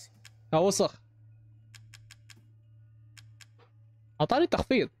 Yes. وسخ. اعطاني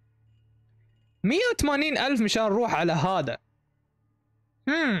تخفيض 180,000 مشان نروح على هذا.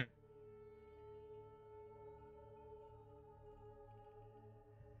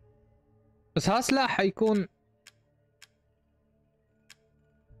 بس ها سلاح حيكون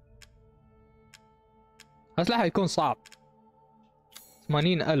صعب.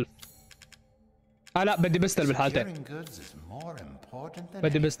 80,000. لا بدي بستل بالحالتين.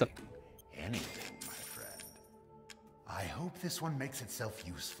 بدي بستل. I hope this one makes itself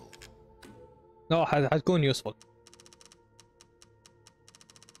useful. حتكون يوسفل.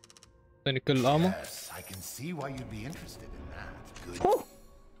 اعطيني كل الامو. Yes, I can see why you'd be interested in that. Good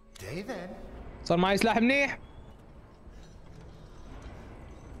day then. صار معي سلاح منيح.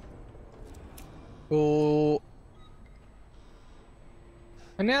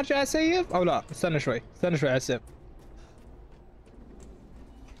 اني ارجع اسيف او لا؟ استنى شوي على السيف.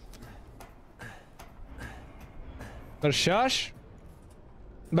 رشاش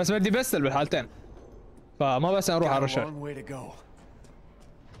بس بدي بستل بالحالتين فما بس اروح على الرشاش.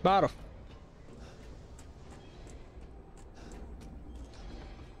 بعرف.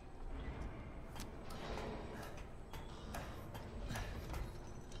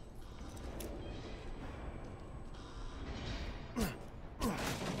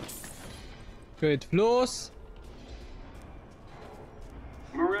 شوية فلوس.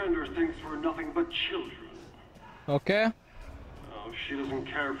 Miranda thinks we're nothing but children. اوكي. Oh, she doesn't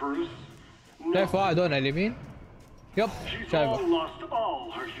care for us. شايف واحد هون على اليمين؟ يب She's شايفه. lost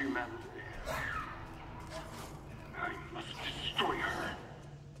all her humanity. I must destroy her.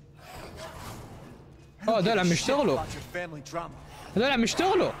 هذول عم يشتغلوا. هذول عم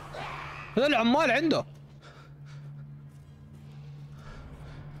يشتغلوا. هذول عمال عنده.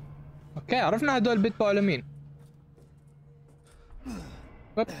 اوكي عرفنا هدول بيتبعوا على مين.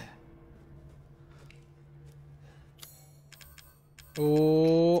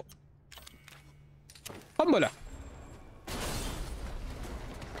 قنبلة.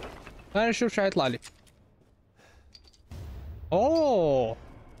 خلينا نشوف شو حيطلع لي. اوه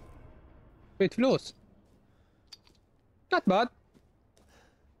بيت فلوس. نوت باد.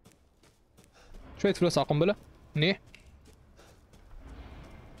 شوية فلوس على قنبلة. منيح.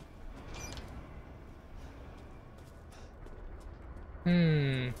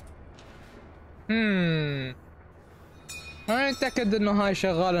 انا متأكد انه هاي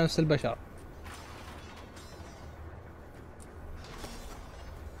شغالة نفس البشر.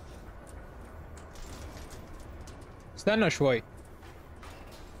 استنى شوي.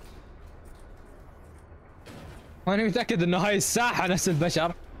 انا متأكد انه هاي الساحة نفس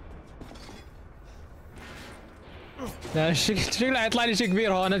البشر. لا شكله حيطلع لي شيء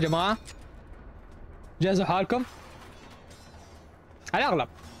كبير هون يا جماعة. جهزوا حالكم. على الاغلب.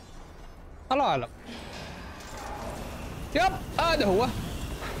 الله اعلم. يب هذا هو.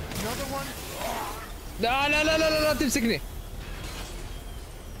 لا لا لا لا لا تمسكني.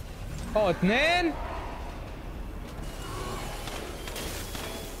 اوه اثنين.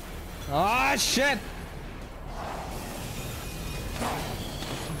 شت.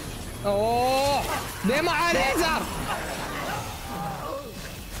 اوه ليه معاه ليزر؟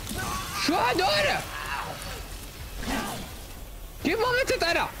 شو هدول؟ كيف ما متت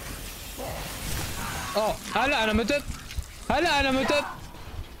انا؟ اوه هلا انا متت. هلا انا متت.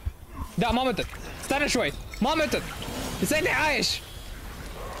 لا ما متت. استنى شوي. ما متت. لساني عايش.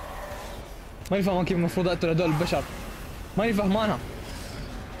 ماني فاهم كيف المفروض اقتل هدول البشر. ماني فهمانها.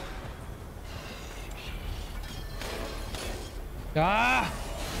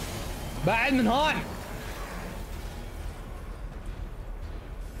 بعد من هون.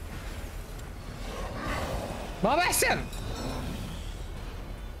 ما بحسن.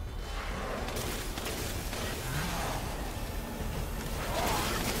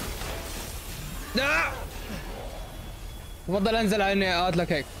 لا بفضل انزل على اني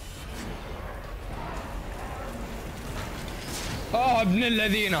اقاتلك هيك. اوه ابن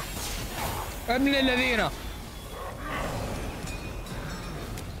الذين. ابن الذين.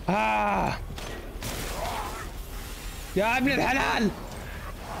 يا ابن الحلال.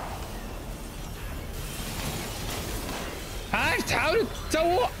 ايش تحاولوا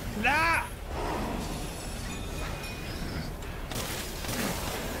تسووا؟ لا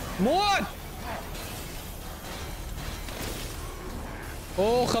موت.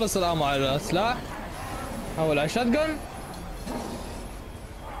 اوه خلص الامو على السلاح. حول على شوت جن.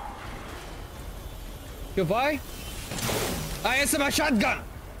 شوف هاي. هاي اسمها شوت جن.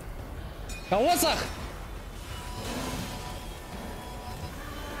 يا وسخ.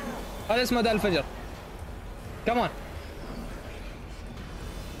 هذا اسمه ده الفجر. كمان.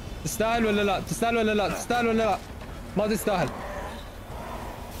 تستاهل ولا لا؟ تستاهل ولا لا؟ تستاهل ولا لا؟ ما تستاهل.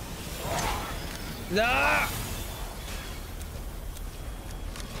 لا.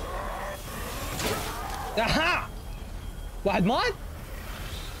 اها. واحد مات؟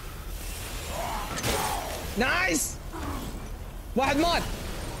 نايس. واحد مات.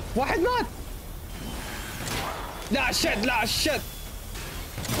 واحد مات. لا شت لا شت.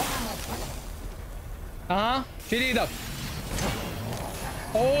 شيل ايدك.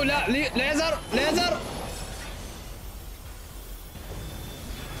 اوه لا ليزر ليزر.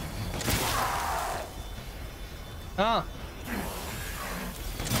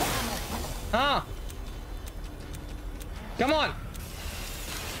 كمان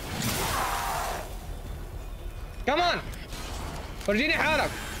كمان. فرجيني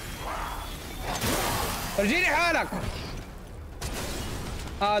حالك. فرجيني حالك.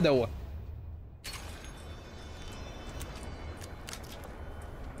 هذا هو.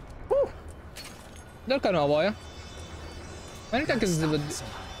 دول كانوا هوايا. ماني متأكد إذا بدي.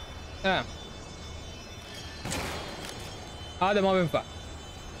 هذا ما بينفع.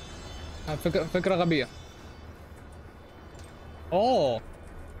 فكرة غبية. اوه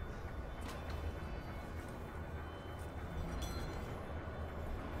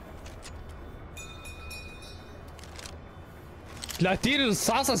 30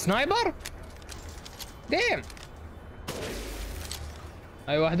 رصاصة سنايبر؟ ديم.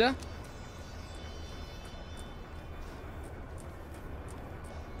 هاي واحدة.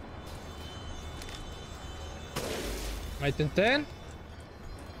 هاي تنتين.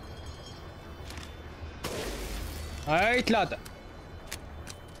 هاي ثلاثة.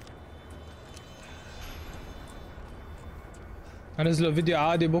 هنزلوا فيديو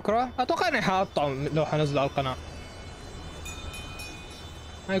عادي بكرة. اتوقع اني حاقطعه لو حنزله على القناة.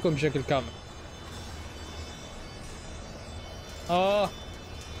 ما يكون بشكل كامل.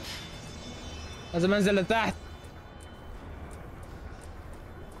 لازم انزل لتحت.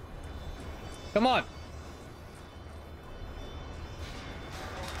 كمان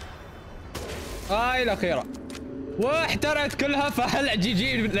هاي الاخيرة واحترقت كلها. فهلا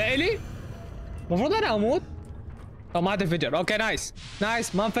جي لإلي. المفروض انا اموت. ما تنفجر. اوكي نايس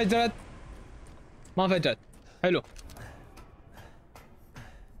نايس. ما انفجرت. ما انفجرت. حلو.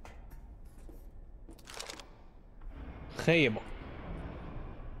 خيبة.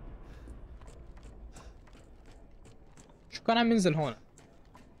 شو كان عم ينزل هون؟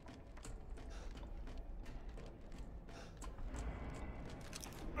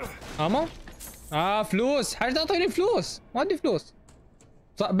 اما فلوس. حاجة تعطيني فلوس. ما بدي فلوس.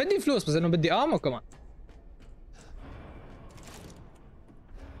 بدي فلوس بس انه بدي امو كمان.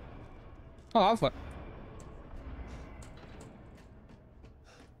 عفوا.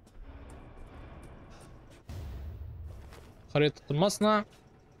 خريطة المصنع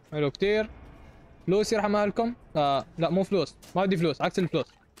حلو كتير. فلوس يرحم اهلكم. لا مو فلوس. ما بدي فلوس. عكس الفلوس.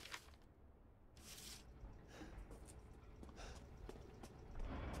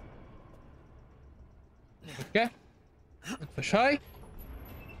 اوكي ادفش هاي.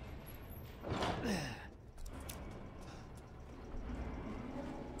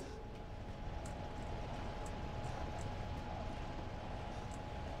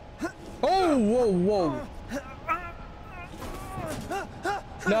 اوه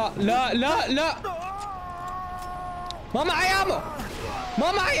لا لا لا لا. ما معي امو.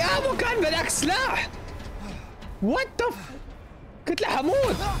 ما معي امو. كان بدك سلاح. وات ذا كنت رح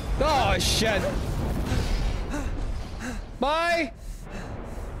اموت. اوه شت. باي.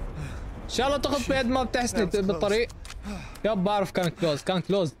 ان شاء الله تاخذ بيد ما بتحسني بالطريق. يب بعرف كان كلوز. كان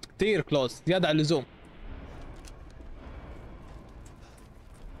كلوز كثير كلوز زيادة عن اللزوم.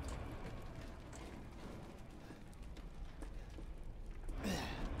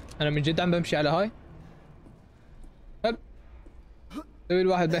 انا من جد عم بمشي على هاي. هب سوي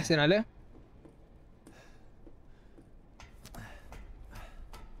الواحد بحسن عليه.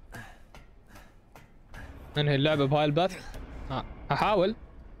 انهي اللعبة بهاي البث. هحاول.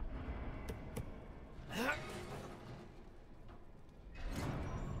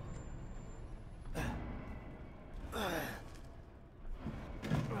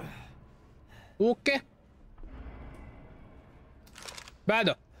 اوكي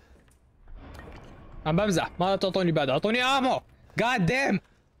بعده. عم بمزح. ما تعطوني بعده. اعطوني امو. جاد ديم.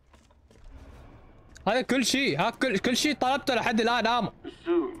 هذا كل شيء. كل شيء طلبته لحد الان امو.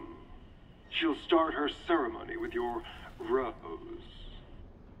 Soon, she'll start her ceremony with your rose.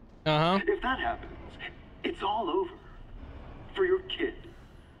 If that happens, it's all over. For your kid.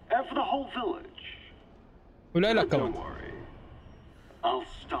 And for the whole village. ولا لا But كمان. don't worry. I'll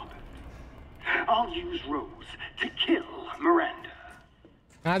stop it. I'll use Rose to kill Miranda.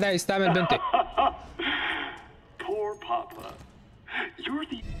 هذا يستعمل بنتي. Poor Papa. You're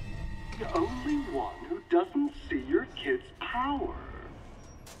the only one who doesn't see your kid's power.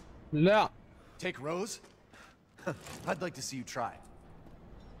 لا. Take Rose? I'd like to see you try.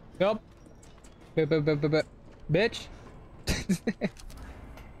 يب. بيتش.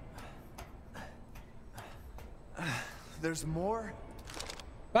 There's more?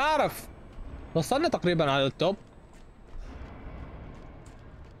 بعرف. وصلنا تقريبا على التوب.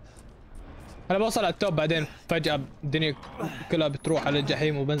 انا بوصل على التوب بعدين فجأة الدنيا كلها بتروح على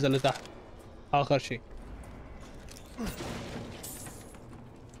الجحيم وبنزل لتحت. اخر شيء.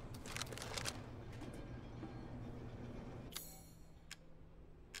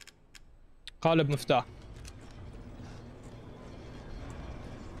 قالب مفتاح.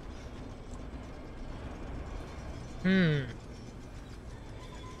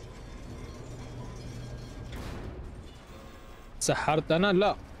 سحرت انا؟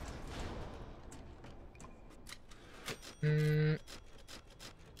 لا.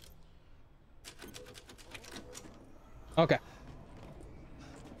 اوكي.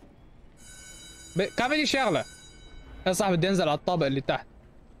 كان بدي شغله. يا صاحبي بدي انزل على الطابق اللي تحت.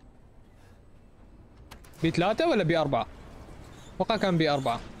 ب3 ولا ب4؟ اتوقع كان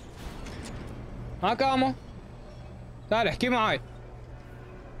ب4. معك امو؟ تعال احكي معاي.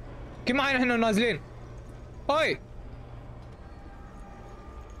 احكي معاي نحن نازلين. هاي.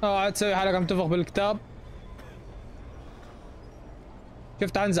 قاعد تسوي حالك عم تنفخ بالكتاب.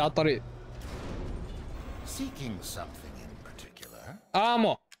 كيف تنزل على الطريق؟ Seeking something in particular?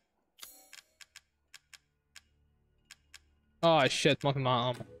 امو. الشيت ما في معاه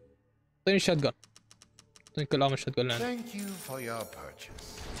امو. اعطيني الشوت جن. اعطيني كل امو الشوت جن. Thank you for your purchase.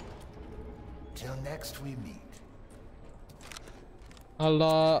 Till next we meet.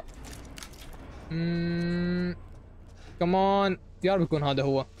 الله. كمان يا رب يكون هذا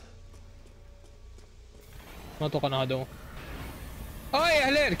هو. ما اتوقع انه هذا هو. يا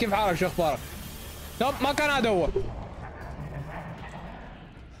اهلين، كيف حالك؟ شو اخبارك؟ طب ما كان هذا هو.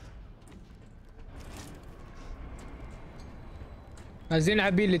 عايزين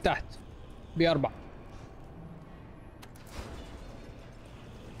عبيد اللي تحت ب4.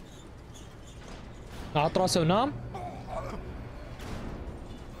 احط راسه ونام.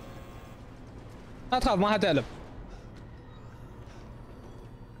 لا تخاف ما حتقلب.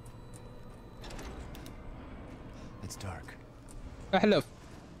 احلف.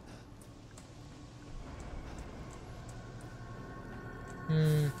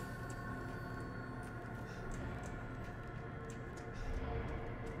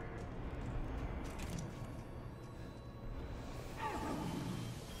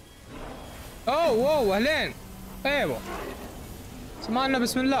 اوه اهلين. ايوه سمعنا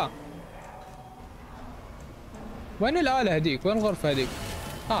بسم الله. وين الآلة هذيك؟ وين الغرفة هذيك؟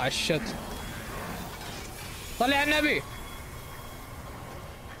 عشت. طلع على النبي.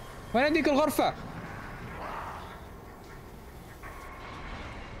 وين هذيك الغرفة؟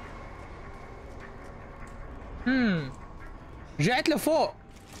 رجعت لفوق.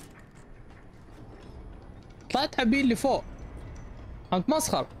 طلعت عبيد لفوق. عم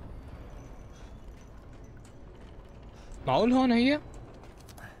تمسخر. معقول هون هي؟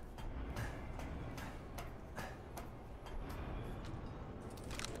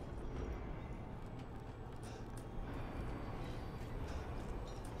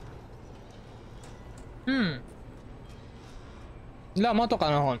 لا ما اتوقع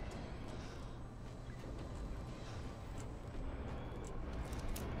انا هون.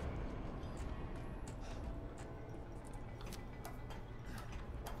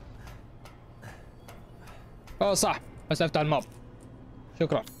 صح، بس افتح الماب.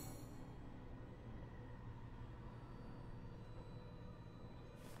 شكرا.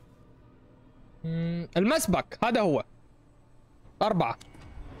 المسبك هذا هو 4.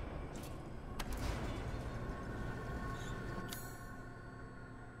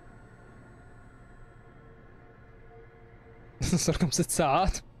 صار لكم 6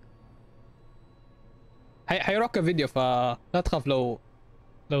 ساعات. حيروح فيديو فلا تخاف لو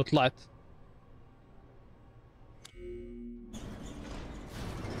طلعت.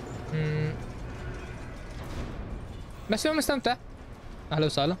 بس يوم مستمتع. اهلا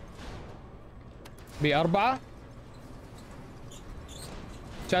وسهلا. ب4.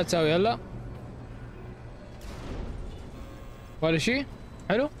 شو تسوي هلا؟ ولا شيء؟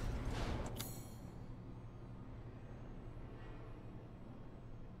 حلو.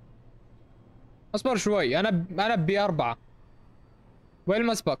 اصبر شوي. انا ب4. وين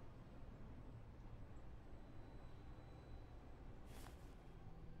المسبق؟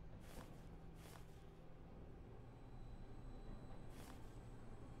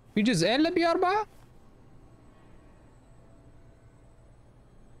 في جزئين ل4؟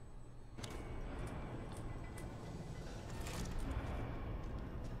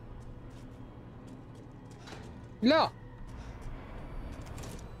 لا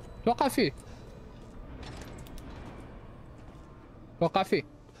اتوقع فيه.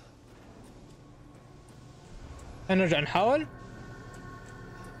 نرجع نحاول.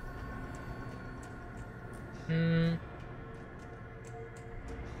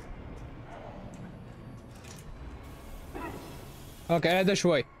 اوكي اهدى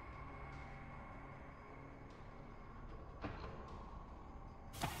شوي.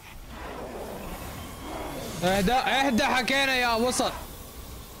 اهدى حكينا يا وصل.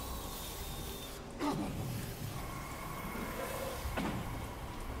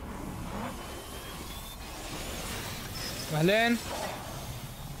 اهلين.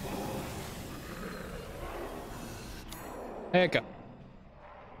 هيك.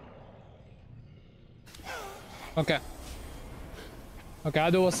 اوكي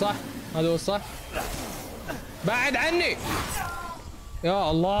هذا هو الصح. بعد عني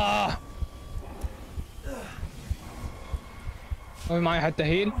يا الله. ما في معي حتى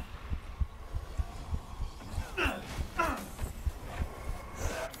هيل.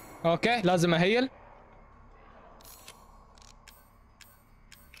 اوكي لازم اهيل.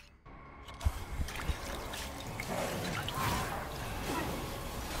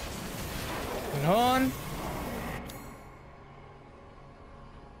 من هون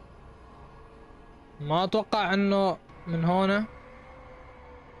ما اتوقع انه من هون.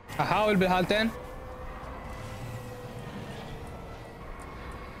 احاول بالحالتين.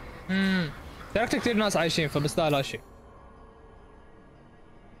 تركت كثير ناس عايشين فبستاهل هالشي.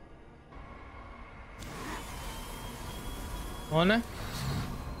 هون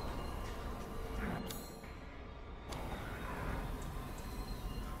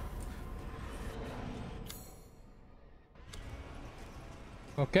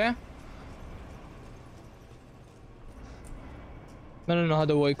اوكي اتمنى انه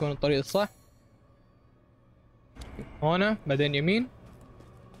هذا هو يكون الطريق الصح. هنا بعدين يمين،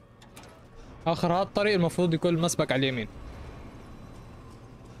 اخر هذا الطريق المفروض يكون المسبك على اليمين،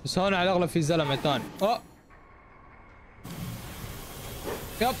 بس هون على الاغلب في زلمه ثاني. اوه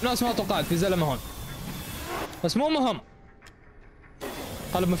يب نفس ما توقعت، في زلمه هون بس مو مهم.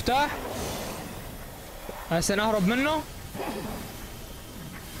 قلب مفتاح هسه نهرب منه.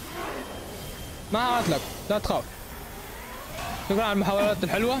 ما قلت لا تخاف. شكرا على المحاولات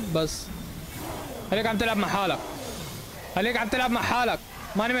الحلوه، بس خليك عم تلعب مع حالك، خليك عم تلعب مع حالك،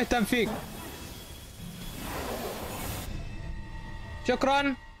 ماني مهتم فيك.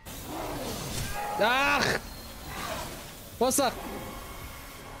 شكرا. اخ وسخ.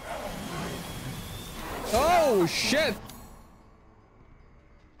 اوه شيت.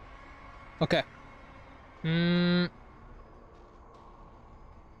 اوكي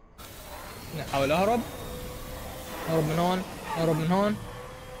نحاول اهرب من هون، اهرب من هون.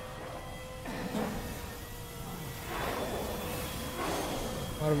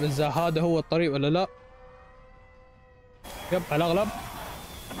 اهرب اذا هذا هو الطريق ولا لا. يب على الاغلب.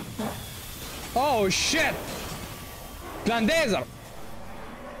 اوه شيت جلانديزر،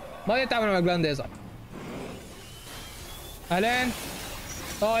 ما يتعامل مع جلانديزر. اهلين.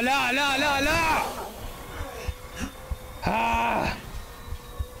 اوه لا لا لا لا.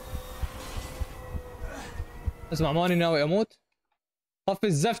 اسمع ماني ناوي اموت. طفي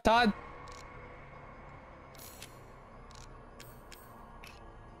الزفت هاد.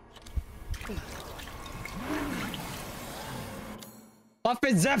 طفي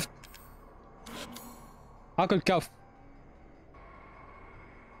الزفت. اكل كف.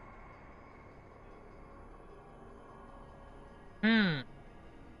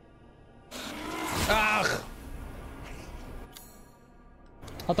 اخ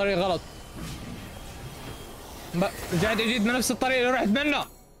الطريق غلط. رجعت اجيت من نفس الطريق اللي رحت منه.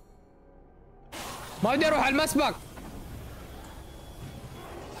 ما بدي اروح على المسبق.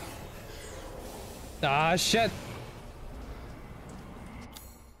 شت.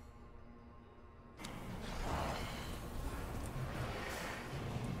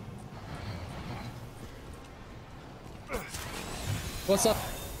 وصل.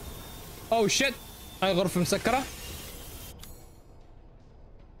 اوه شت، هاي غرفة مسكرة.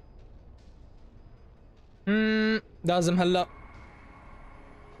 لازم هلا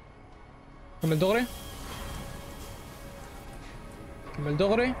كمل دغري، كمل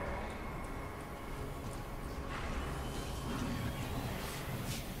دغري.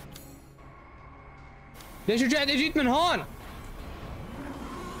 ليش رجعت اجيت من هون؟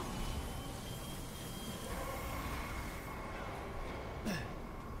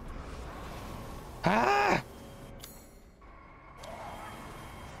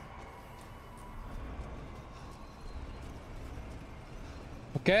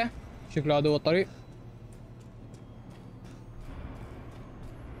 اوكي شكله هذا هو الطريق.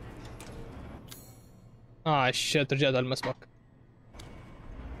 شت رجعت على المسبق.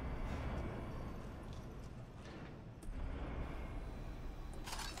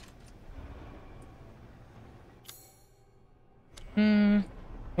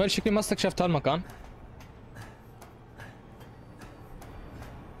 وين شكلي ما استكشفت هالمكان.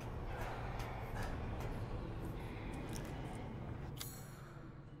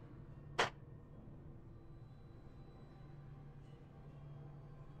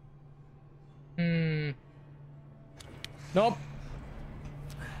 نوب.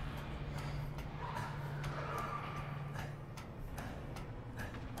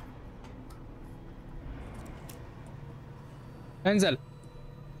 انزل.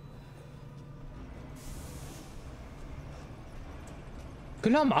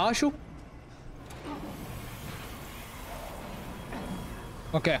 كلهم عاشوا.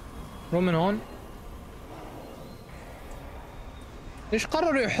 اوكي رو من هون. ليش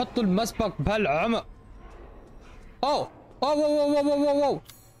قرروا يحطوا المسبق بهالعمق؟ اوه اوه اوه اوه اوه اوه.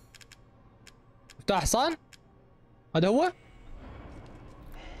 مفتاح حصان؟ هذا هو؟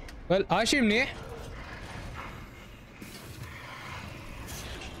 هاي شي منيح.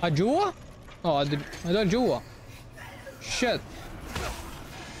 جوا؟ هذول جوا. شت.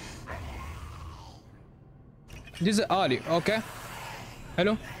 جزء آلي، اوكي.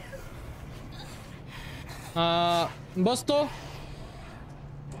 حلو. انبسطوا.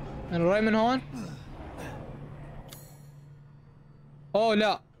 انا راي من هون. اوه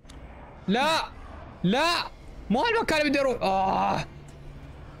لا لا لا، مو هالمكان اللي بدي اروح.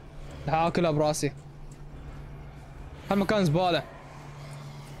 رح اكلها براسي. هالمكان زبالة.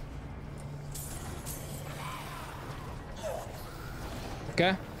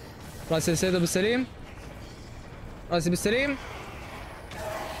 اوكي راسي سيدة بالسليم. راسي بالسليم.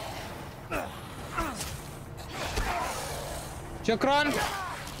 شكرا.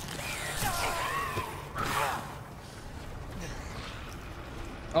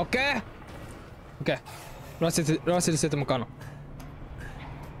 اوكي اوكي راسي لسيته مكانه.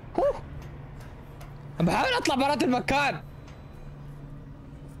 بحاول اطلع برات المكان.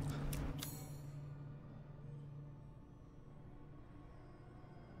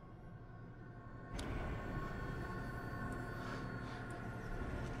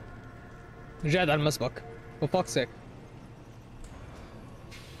 رجعت على المسبك وفاك سيك.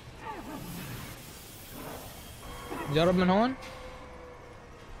 جرب من هون.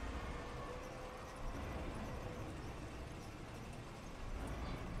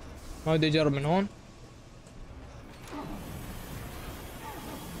 ما بدي اجرب من هون.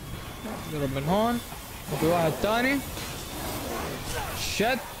 جرب من هون. وفي واحد ثاني.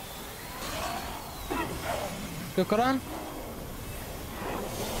 شت. شكرا.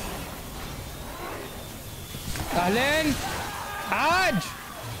 اهلين. عاج.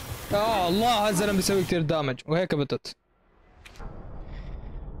 الله هالزلمه بيسوي كثير دامج وهيك بتت.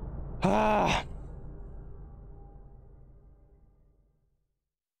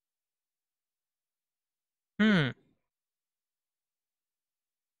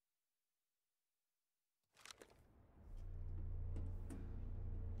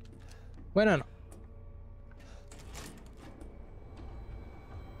 وين انا؟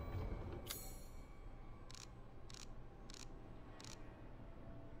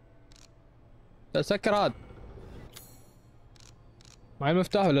 سكر هاد. معي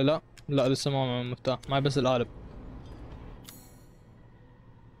المفتاح ولا لا؟ لا لسه ما معي المفتاح، معي بس القالب.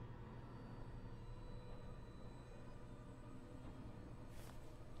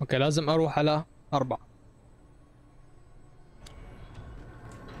 اوكي لازم اروح على 4.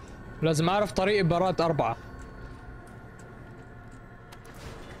 لازم اعرف طريق برات 4.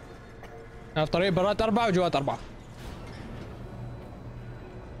 اعرف طريق برات 4 وجوات 4.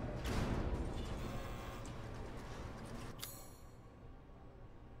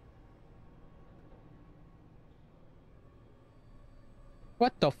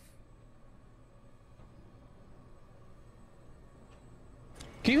 وات ذا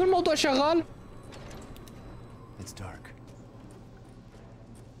كيف الموضوع شغال؟ It's dark.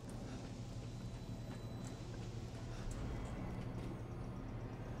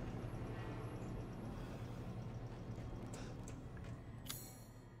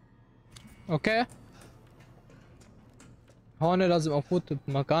 اوكي هون لازم افوت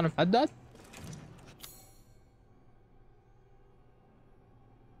بمكان محدد.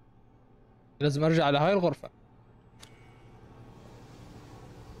 لازم ارجع على هاي الغرفة.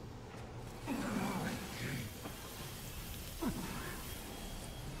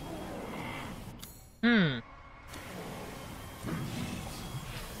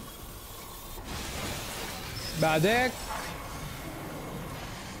 بعد هيك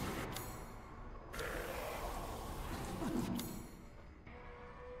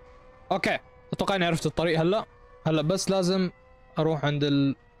اوكي اتوقع اني عرفت الطريق هلا بس لازم اروح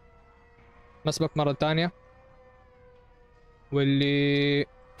عند المسبك مرة ثانية واللي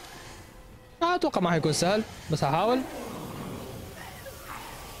اتوقع ما حيكون سهل بس هحاول.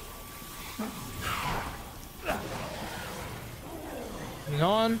 من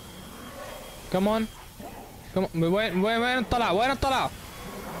هون كمان وين الطلعة؟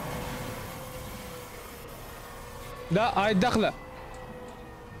 لا هاي الدخلة.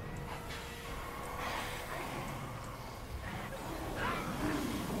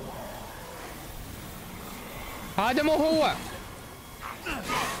 هذا مو هو.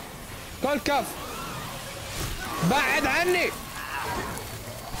 كل كف بعد عني.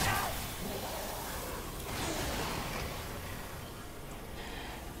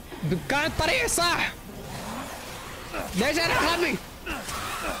 كان الطريق صح. ليش انا غبي؟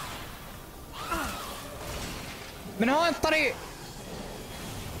 من هون الطريق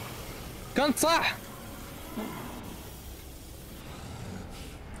كنت صح.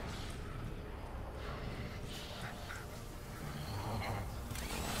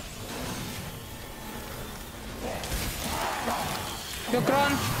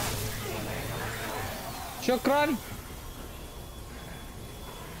 شكرا.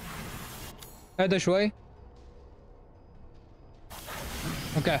 هذا شوي.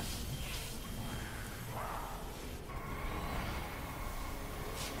 اوكي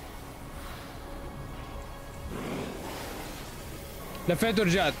لفيت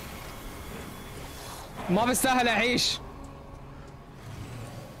ورجعت. ما بستاهل اعيش.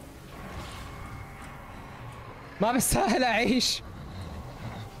 ما بستاهل اعيش.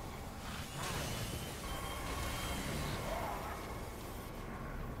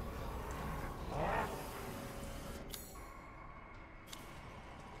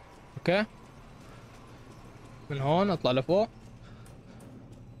 اوكي من هون اطلع لفوق.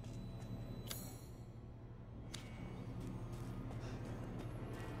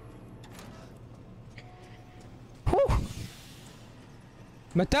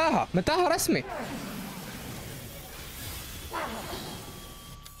 متاهة متاهة رسمي.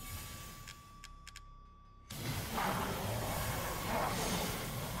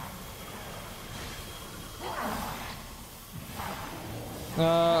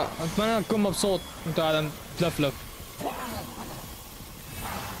 اتمنى تكون مبسوط وانت قاعد تلفلف.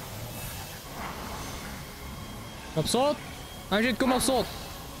 مبسوط؟ اهم شي تكون مبسوط.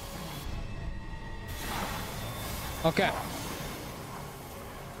 اوكي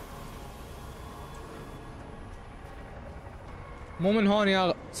مو من هون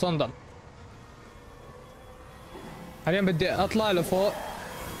يا صندل. حاليا بدي اطلع لفوق.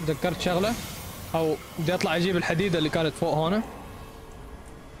 تذكرت شغله او بدي اطلع اجيب الحديده اللي كانت فوق هون.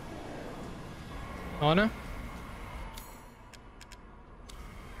 هون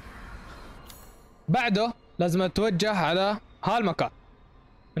بعده لازم اتوجه على هالمكان.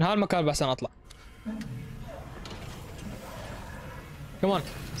 من هالمكان بحسن اطلع. كمان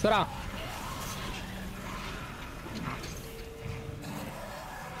بسرعه.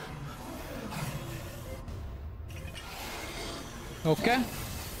 اوكي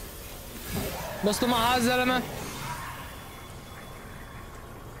بسطوا مع هذا الزلمه.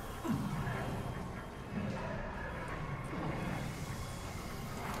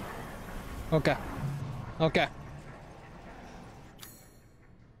 اوكي اوكي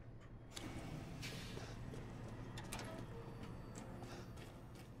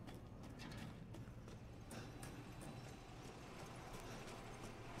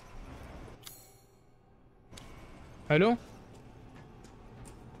حلو.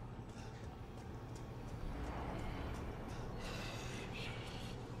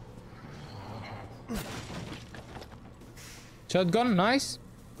 شوتجن نايس.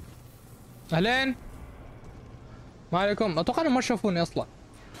 اهلين. ما عليكم. اتوقع انهم ما شافوني اصلا.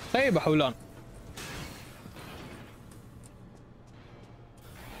 طيب حولان.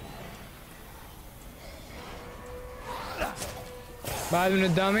 بعد من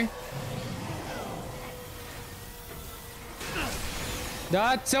قدامي.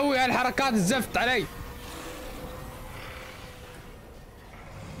 لا تسوي هالحركات الزفت علي.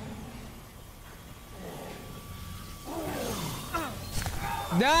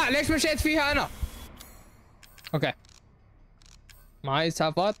 لا ليش مشيت فيها انا؟ اوكي معي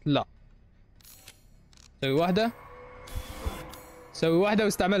اسعافات؟ لا. سوي واحدة. سوي واحدة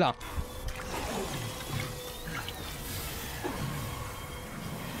واستعملها.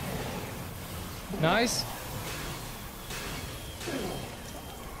 نايس.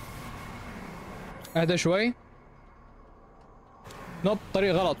 اهدى شوي. نوب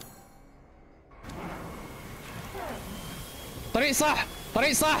طريق غلط. طريق صح.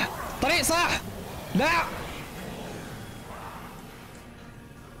 طريق صح. طريق صح. لا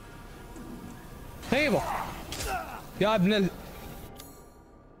طيبه يا ابن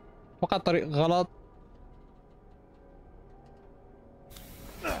فقط طريق غلط.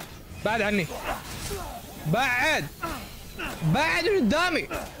 بعد عني. بعد. بعد من قدامي.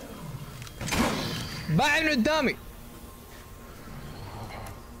 بعد من قدامي.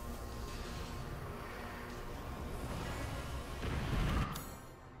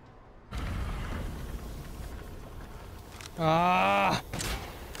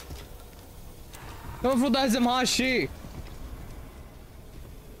 المفروض اهزم هالشي.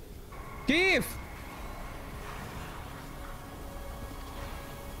 كيف؟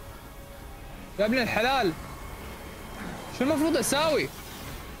 يا ابن الحلال شو المفروض اساوي؟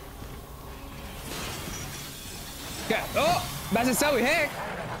 اوه بس اساوي هيك.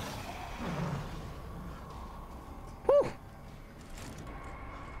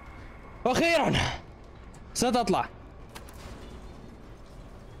 واخيرا صرت اطلع.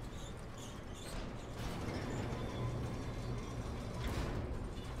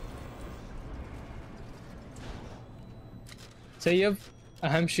 سيف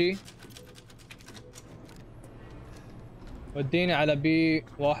اهم شي. وديني على بي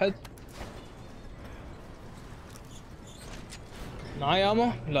واحد. معاي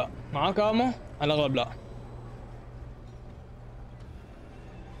امو؟ لا. معاك امو؟ على الاغلب لا.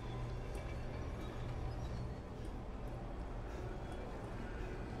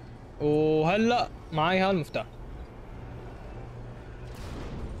 وهلا معاي هالمفتاح.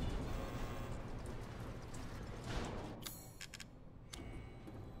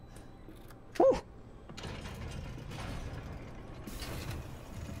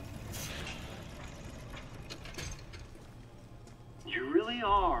 You really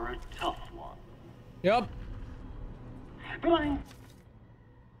are a يب. But I'm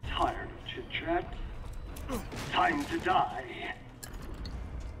tired of chit-chat. Time to die.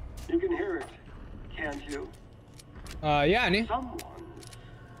 You can hear it, can't you? يعني. Someone's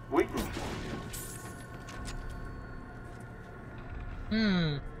waiting for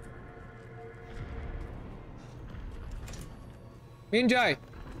you. مين جاي؟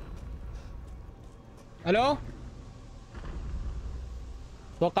 الو؟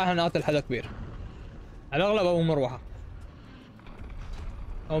 اتوقع نقاتل حدا كبير. على الاغلب ابو مروحه.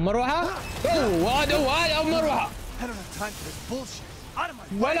 ابو مروحه؟ اوه هذا ابو مروحه.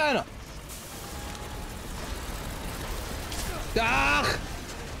 ولا انا. اخ.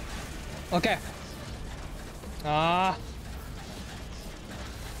 اوكي.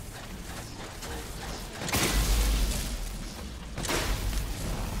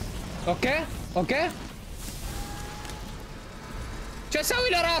 اوكي اوكي. شو اسوي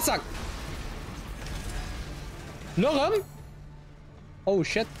لراسك؟ لغم؟ اوه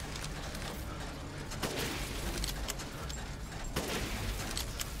شت.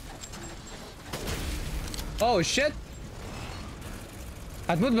 اوه شت.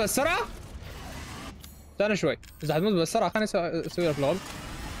 هتموت بسرعة؟ استنى شوي، إذا هتموت بسرعة خليني اسوي لك لغم.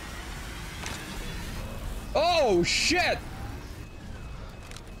 اوه شت.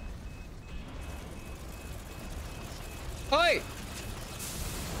 هاي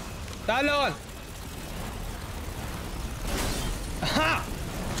تعال لون. ها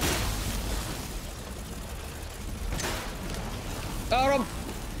يا رب.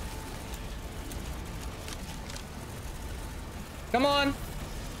 كمان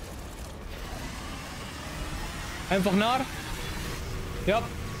انفخ نار. يب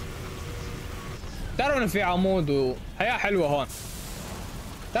تعرفوا ان في عمود وحياة حلوة هون.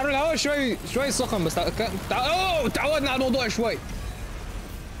 تعرفوا الهواء شوي سخن بس اوه تعودنا على الموضوع شوي.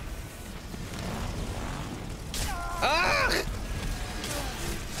 اخ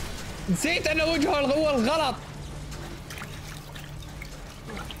نسيت انه وجهه هو الغلط.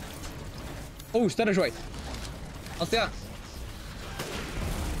 اوه استنى شوي اصيان.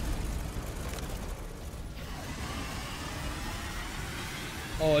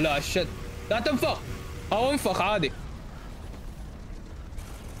 اوه لا الشد لا تنفخ او انفخ عادي.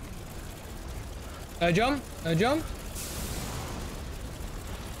 اهجم اهجم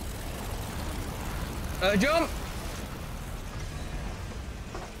اهجم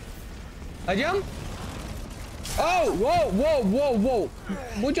هجم. اوه واو واو واو واو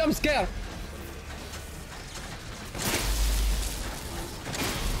مو جامب سكير.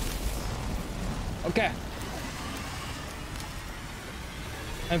 اوكي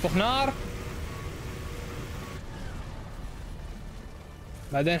انفخ نار.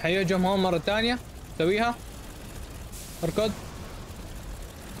 بعدين حيهجم هون مرة ثانية. سويها اركض.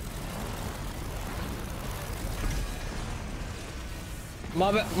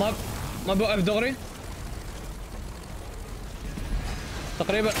 ما بوقف دغري.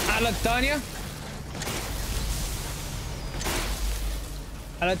 تقريبا على الثانية.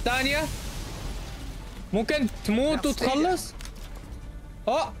 على الثانية ممكن تموت وتخلص.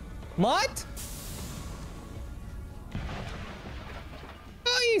 اوه مات.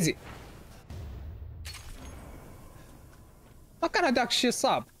 ايزي. ما كان هداك الشيء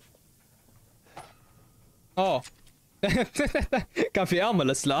صعب. اوه كان في امل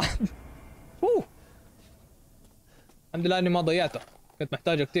السلاح. اوه الحمد لله اني ما ضيعته، كنت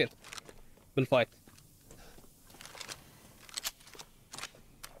محتاجه كثير بالفايت.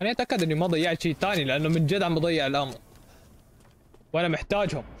 انا اتاكد اني ما ضيعت شيء ثاني لانه من جد عم بضيع الامر وانا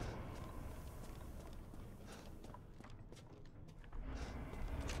محتاجهم.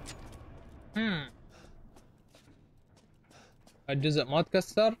 الجزء ما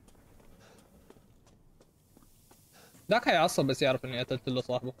تكسر. ذاك حيعصب بس يعرف اني قتلت له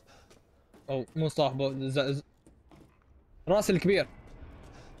صاحبه او مو صاحبه. راس الكبير.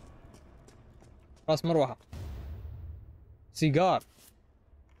 راس مروحة. سيجار.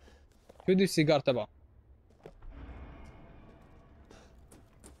 شو دي السيجار تبعه؟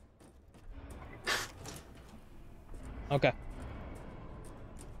 اوكي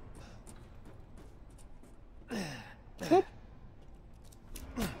هوب.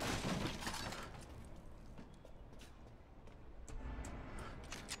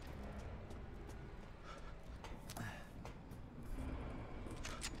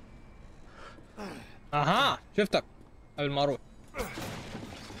 اها شفتك قبل ما اروح.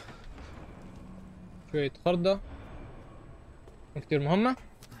 شوية خردة كثير مهمة.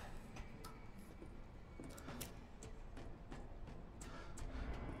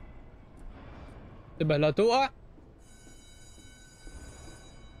 انتبه لا توقع.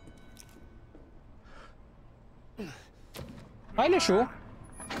 هاي لشو؟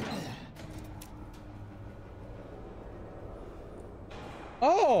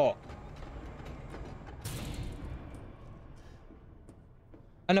 اوه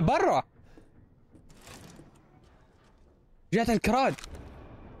انا برا. جات الكراد.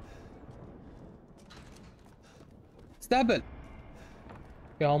 استهبل.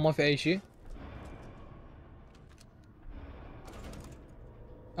 يا هو ما في اي شيء.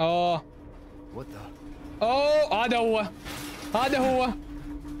 اوه اوه هذا هو. هذا هو.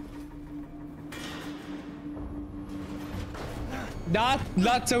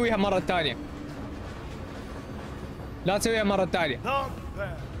 لا تسويها مرة ثانية. لا تسويها مرة ثانية.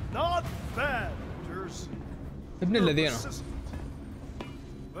 Not bad, Jersey. ابن الذين.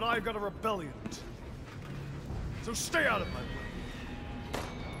 But I've got a rebellion. So stay out of my way.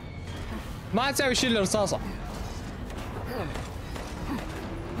 ما تسوي شيء للرصاصة.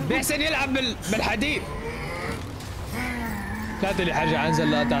 بيحسن يلعب بالحديد. لا تدري حاجة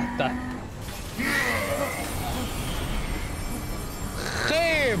انزل. لا تحت.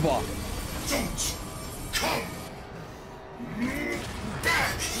 خيبة.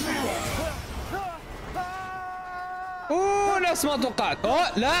 اوه نفس ما توقعت.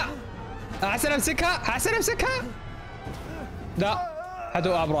 اوه لا احسن امسكها. لا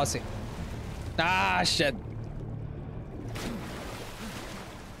حدوقها براسي. شد.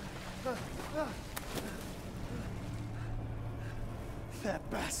 That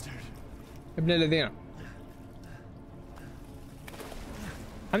bastard. ابن الذين.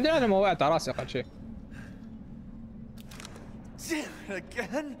 الحمد لله انا ما وقعت على راسي اقل شيء.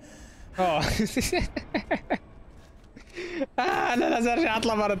 Again? اوه انا لازم ارجع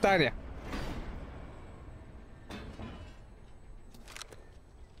اطلع مرة ثانية.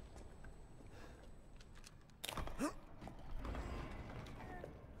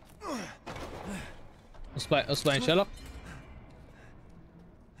 اصبع انشلق.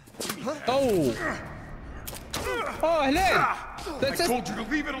 اوه اهلين. I told you to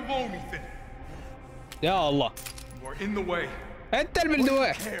leave it alone, Ethan. يا الله. You are in the way. انت اللي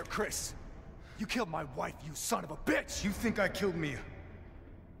بالدواء. Care, Chris. You killed my wife, you son of a bitch. You think I killed Mia?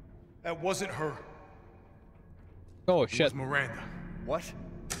 That wasn't her. Oh It shit. was Miranda. What?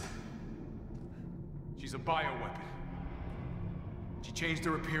 She's a bioweapon. She changed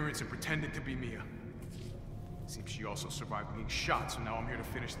her appearance and pretended to be Mia. Seems she also survived being shot, so now I'm here to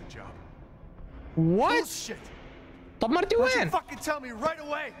finish the job. What? Bullshit. طب مرتي Why'd you وين؟ fucking tell me right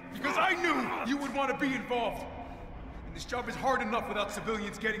away? Because I knew you would want to be involved. And this job is hard enough without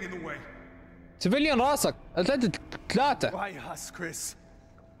civilians getting in the way. سيفيليان راسك. ثلاثة. Why us, Chris?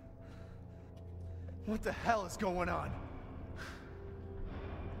 What the hell is going on?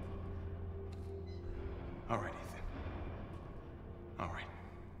 All right, Ethan. All right.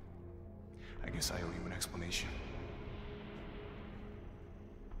 I guess I owe you an explanation.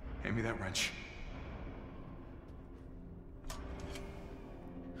 Hand me that wrench.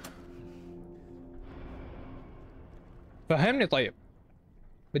 فهمني طيب.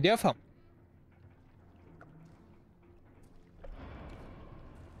 بدي افهم.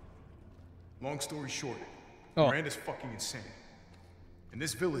 Long story short, Oh. Miranda's fucking insane. In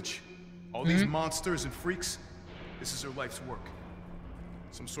this village, all these monsters and freaks, this is her life's work.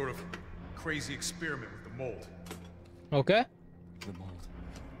 Some sort of crazy experiment with the mold. اوكي. The mold.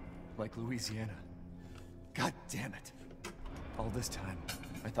 Like Louisiana. God damn it. All this time,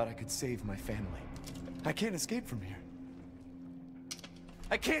 I thought I could save my family. I can't escape from here.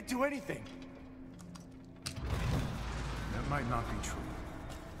 I can't do anything. That might not be true.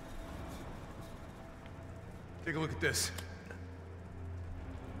 Take a look at this.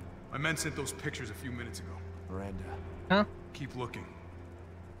 My men sent those pictures a few minutes ago. Miranda. Huh? Keep looking.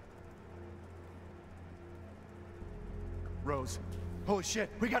 Rose. Holy shit,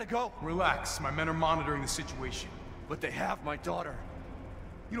 we gotta go. Relax, my men are monitoring the situation. But they have my daughter.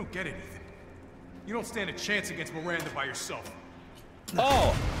 You don't get it, Ethan. You don't stand a chance against Miranda by yourself.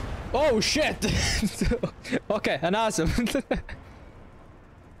 اوه اوه شيت. اوكي انا اسف.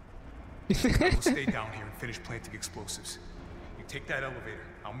 I will stay down here and finish planting explosives. You take that elevator.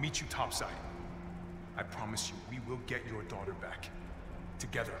 I'll meet you topside. I promise you, we will get your daughter back.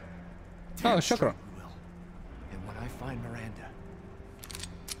 Together. اه شكرا. We will. And when I find Miranda,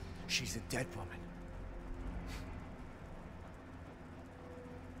 she's a dead woman.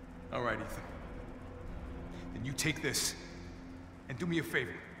 All right, Ethan. Then you take this and do me a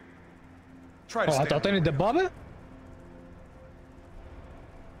favor. Try to stay. هتعطيني الدبابة؟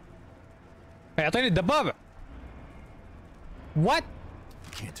 هيعطيني الدبابة. What؟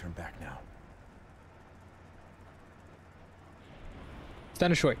 You can't turn back now.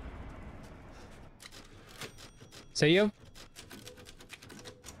 استنى شوي. سيف.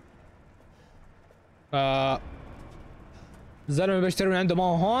 الزلمه اللي بشتري من عنده ما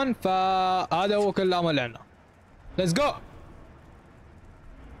هو هون، فهذا هو كل الامل اللي عندنا. ليتس جو.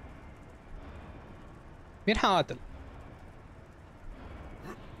 مين حقاتل؟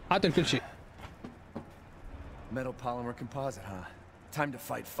 قاتل كل شيء. Metal polymer composite, huh? Time to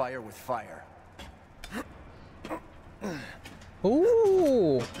fight fire with fire.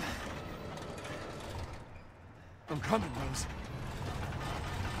 اوه. I'm coming, Rose.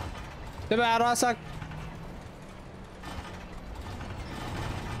 تبع راسك.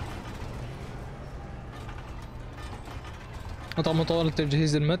 قطع مطولة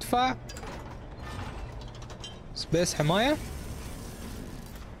تجهيز المدفع. سبيس حماية.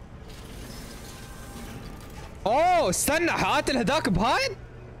 اوه استنى، حقاتل هداك بهاين؟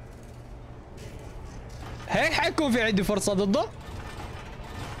 هيك حيكون في عندي فرصة ضده؟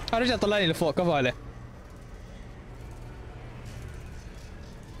 ارجع طلعني لفوق كفو عليه.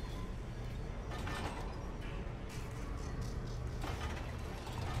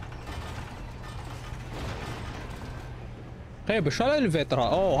 طيب شو الاليفيتر؟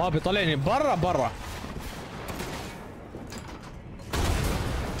 اوه ها بيطلعني برا.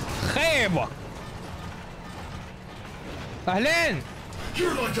 خيبة. اهلين.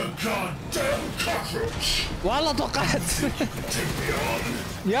 والله توقعت.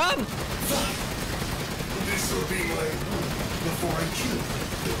 يام.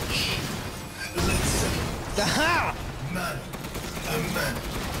 تها.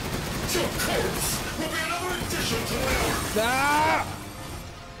 لا.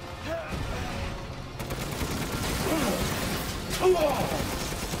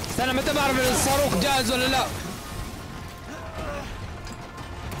 استنى متى بعرف الصاروخ جاهز ولا لا؟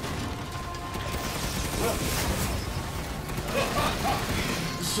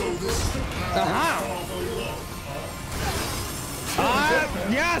 اها.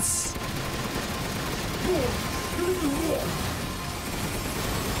 يس.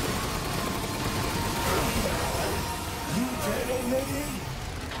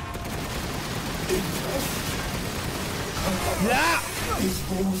 لا.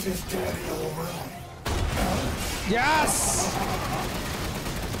 يس.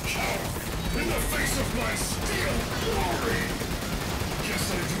 In the face of my steel glory! Guess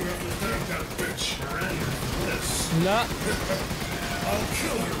I do have to thank that bitch for any of this. لا. I'll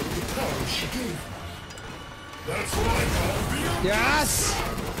kill her with the power she gave me. That's what I call the يس.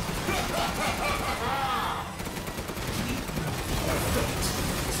 I've felt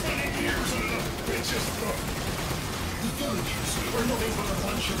 20 years in a bitch's throat. The villagers are nothing but a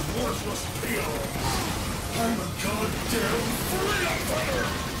bunch of worthless peons. I'm a goddamn freedom fighter!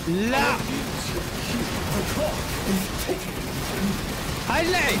 لا. هاي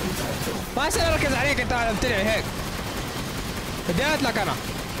اللعي. ما يصير اركز عليك انت على بتلعب هيك. بدي اقتلك انا.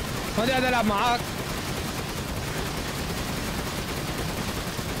 ما بدي العب معاك.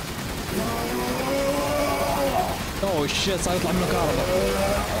 اوه شيت صار يطلع منه كهرباء.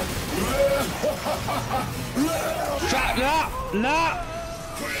 لا لا.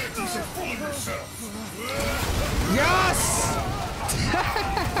 يس.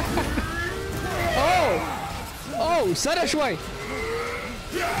 اوه استنى شوي.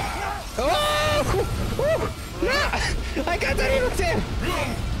 اوه لا هاي كانت قريبة كتير.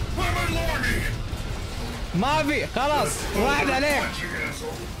 ما في خلاص واحد عليه.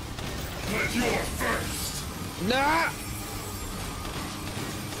 لا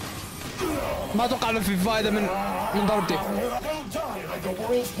ما اتوقع انه في فائدة من ضربتي.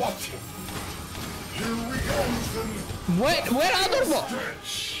 وين اضربه؟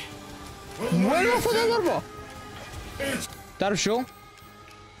 وين المفروض اضربه؟ تعرف شو؟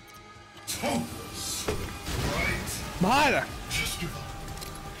 بهذا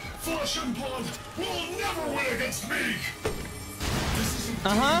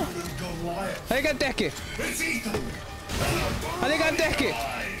اها هي قاعد تحكي. هذه قاعد تحكي.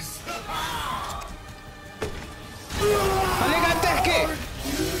 هذه قاعد تحكي.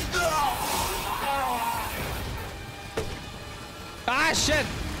 شت.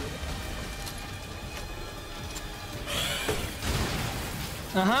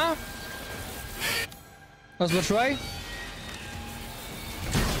 اها اصبر شوي.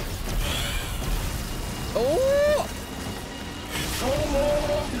 اوه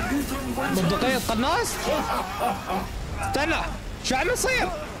بندقية قناص. استنى شو عم يصير؟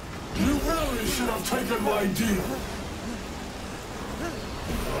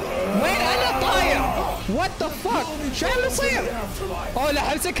 وين انا طاير؟ وات ذا فاك؟ شو عم يصير؟ اوه لا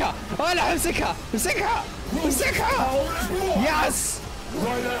حمسكها. اوه لا حمسكها. امسكها امسكها. يس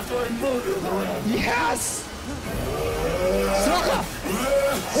يس. سلخها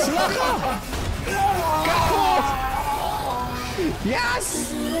سلخها.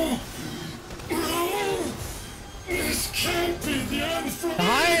 يس This can't be the end for me.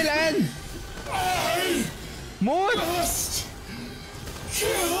 هاي الاند. موت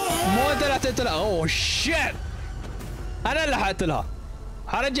مو انت اللي حتقتلها. اوه شيت انا اللي حقتلها.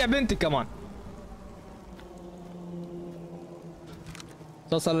 حرجع بنتي كمان.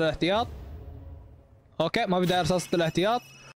 رصاصة للاحتياط. اوكي ما في داعي رصاصة الاحتياط.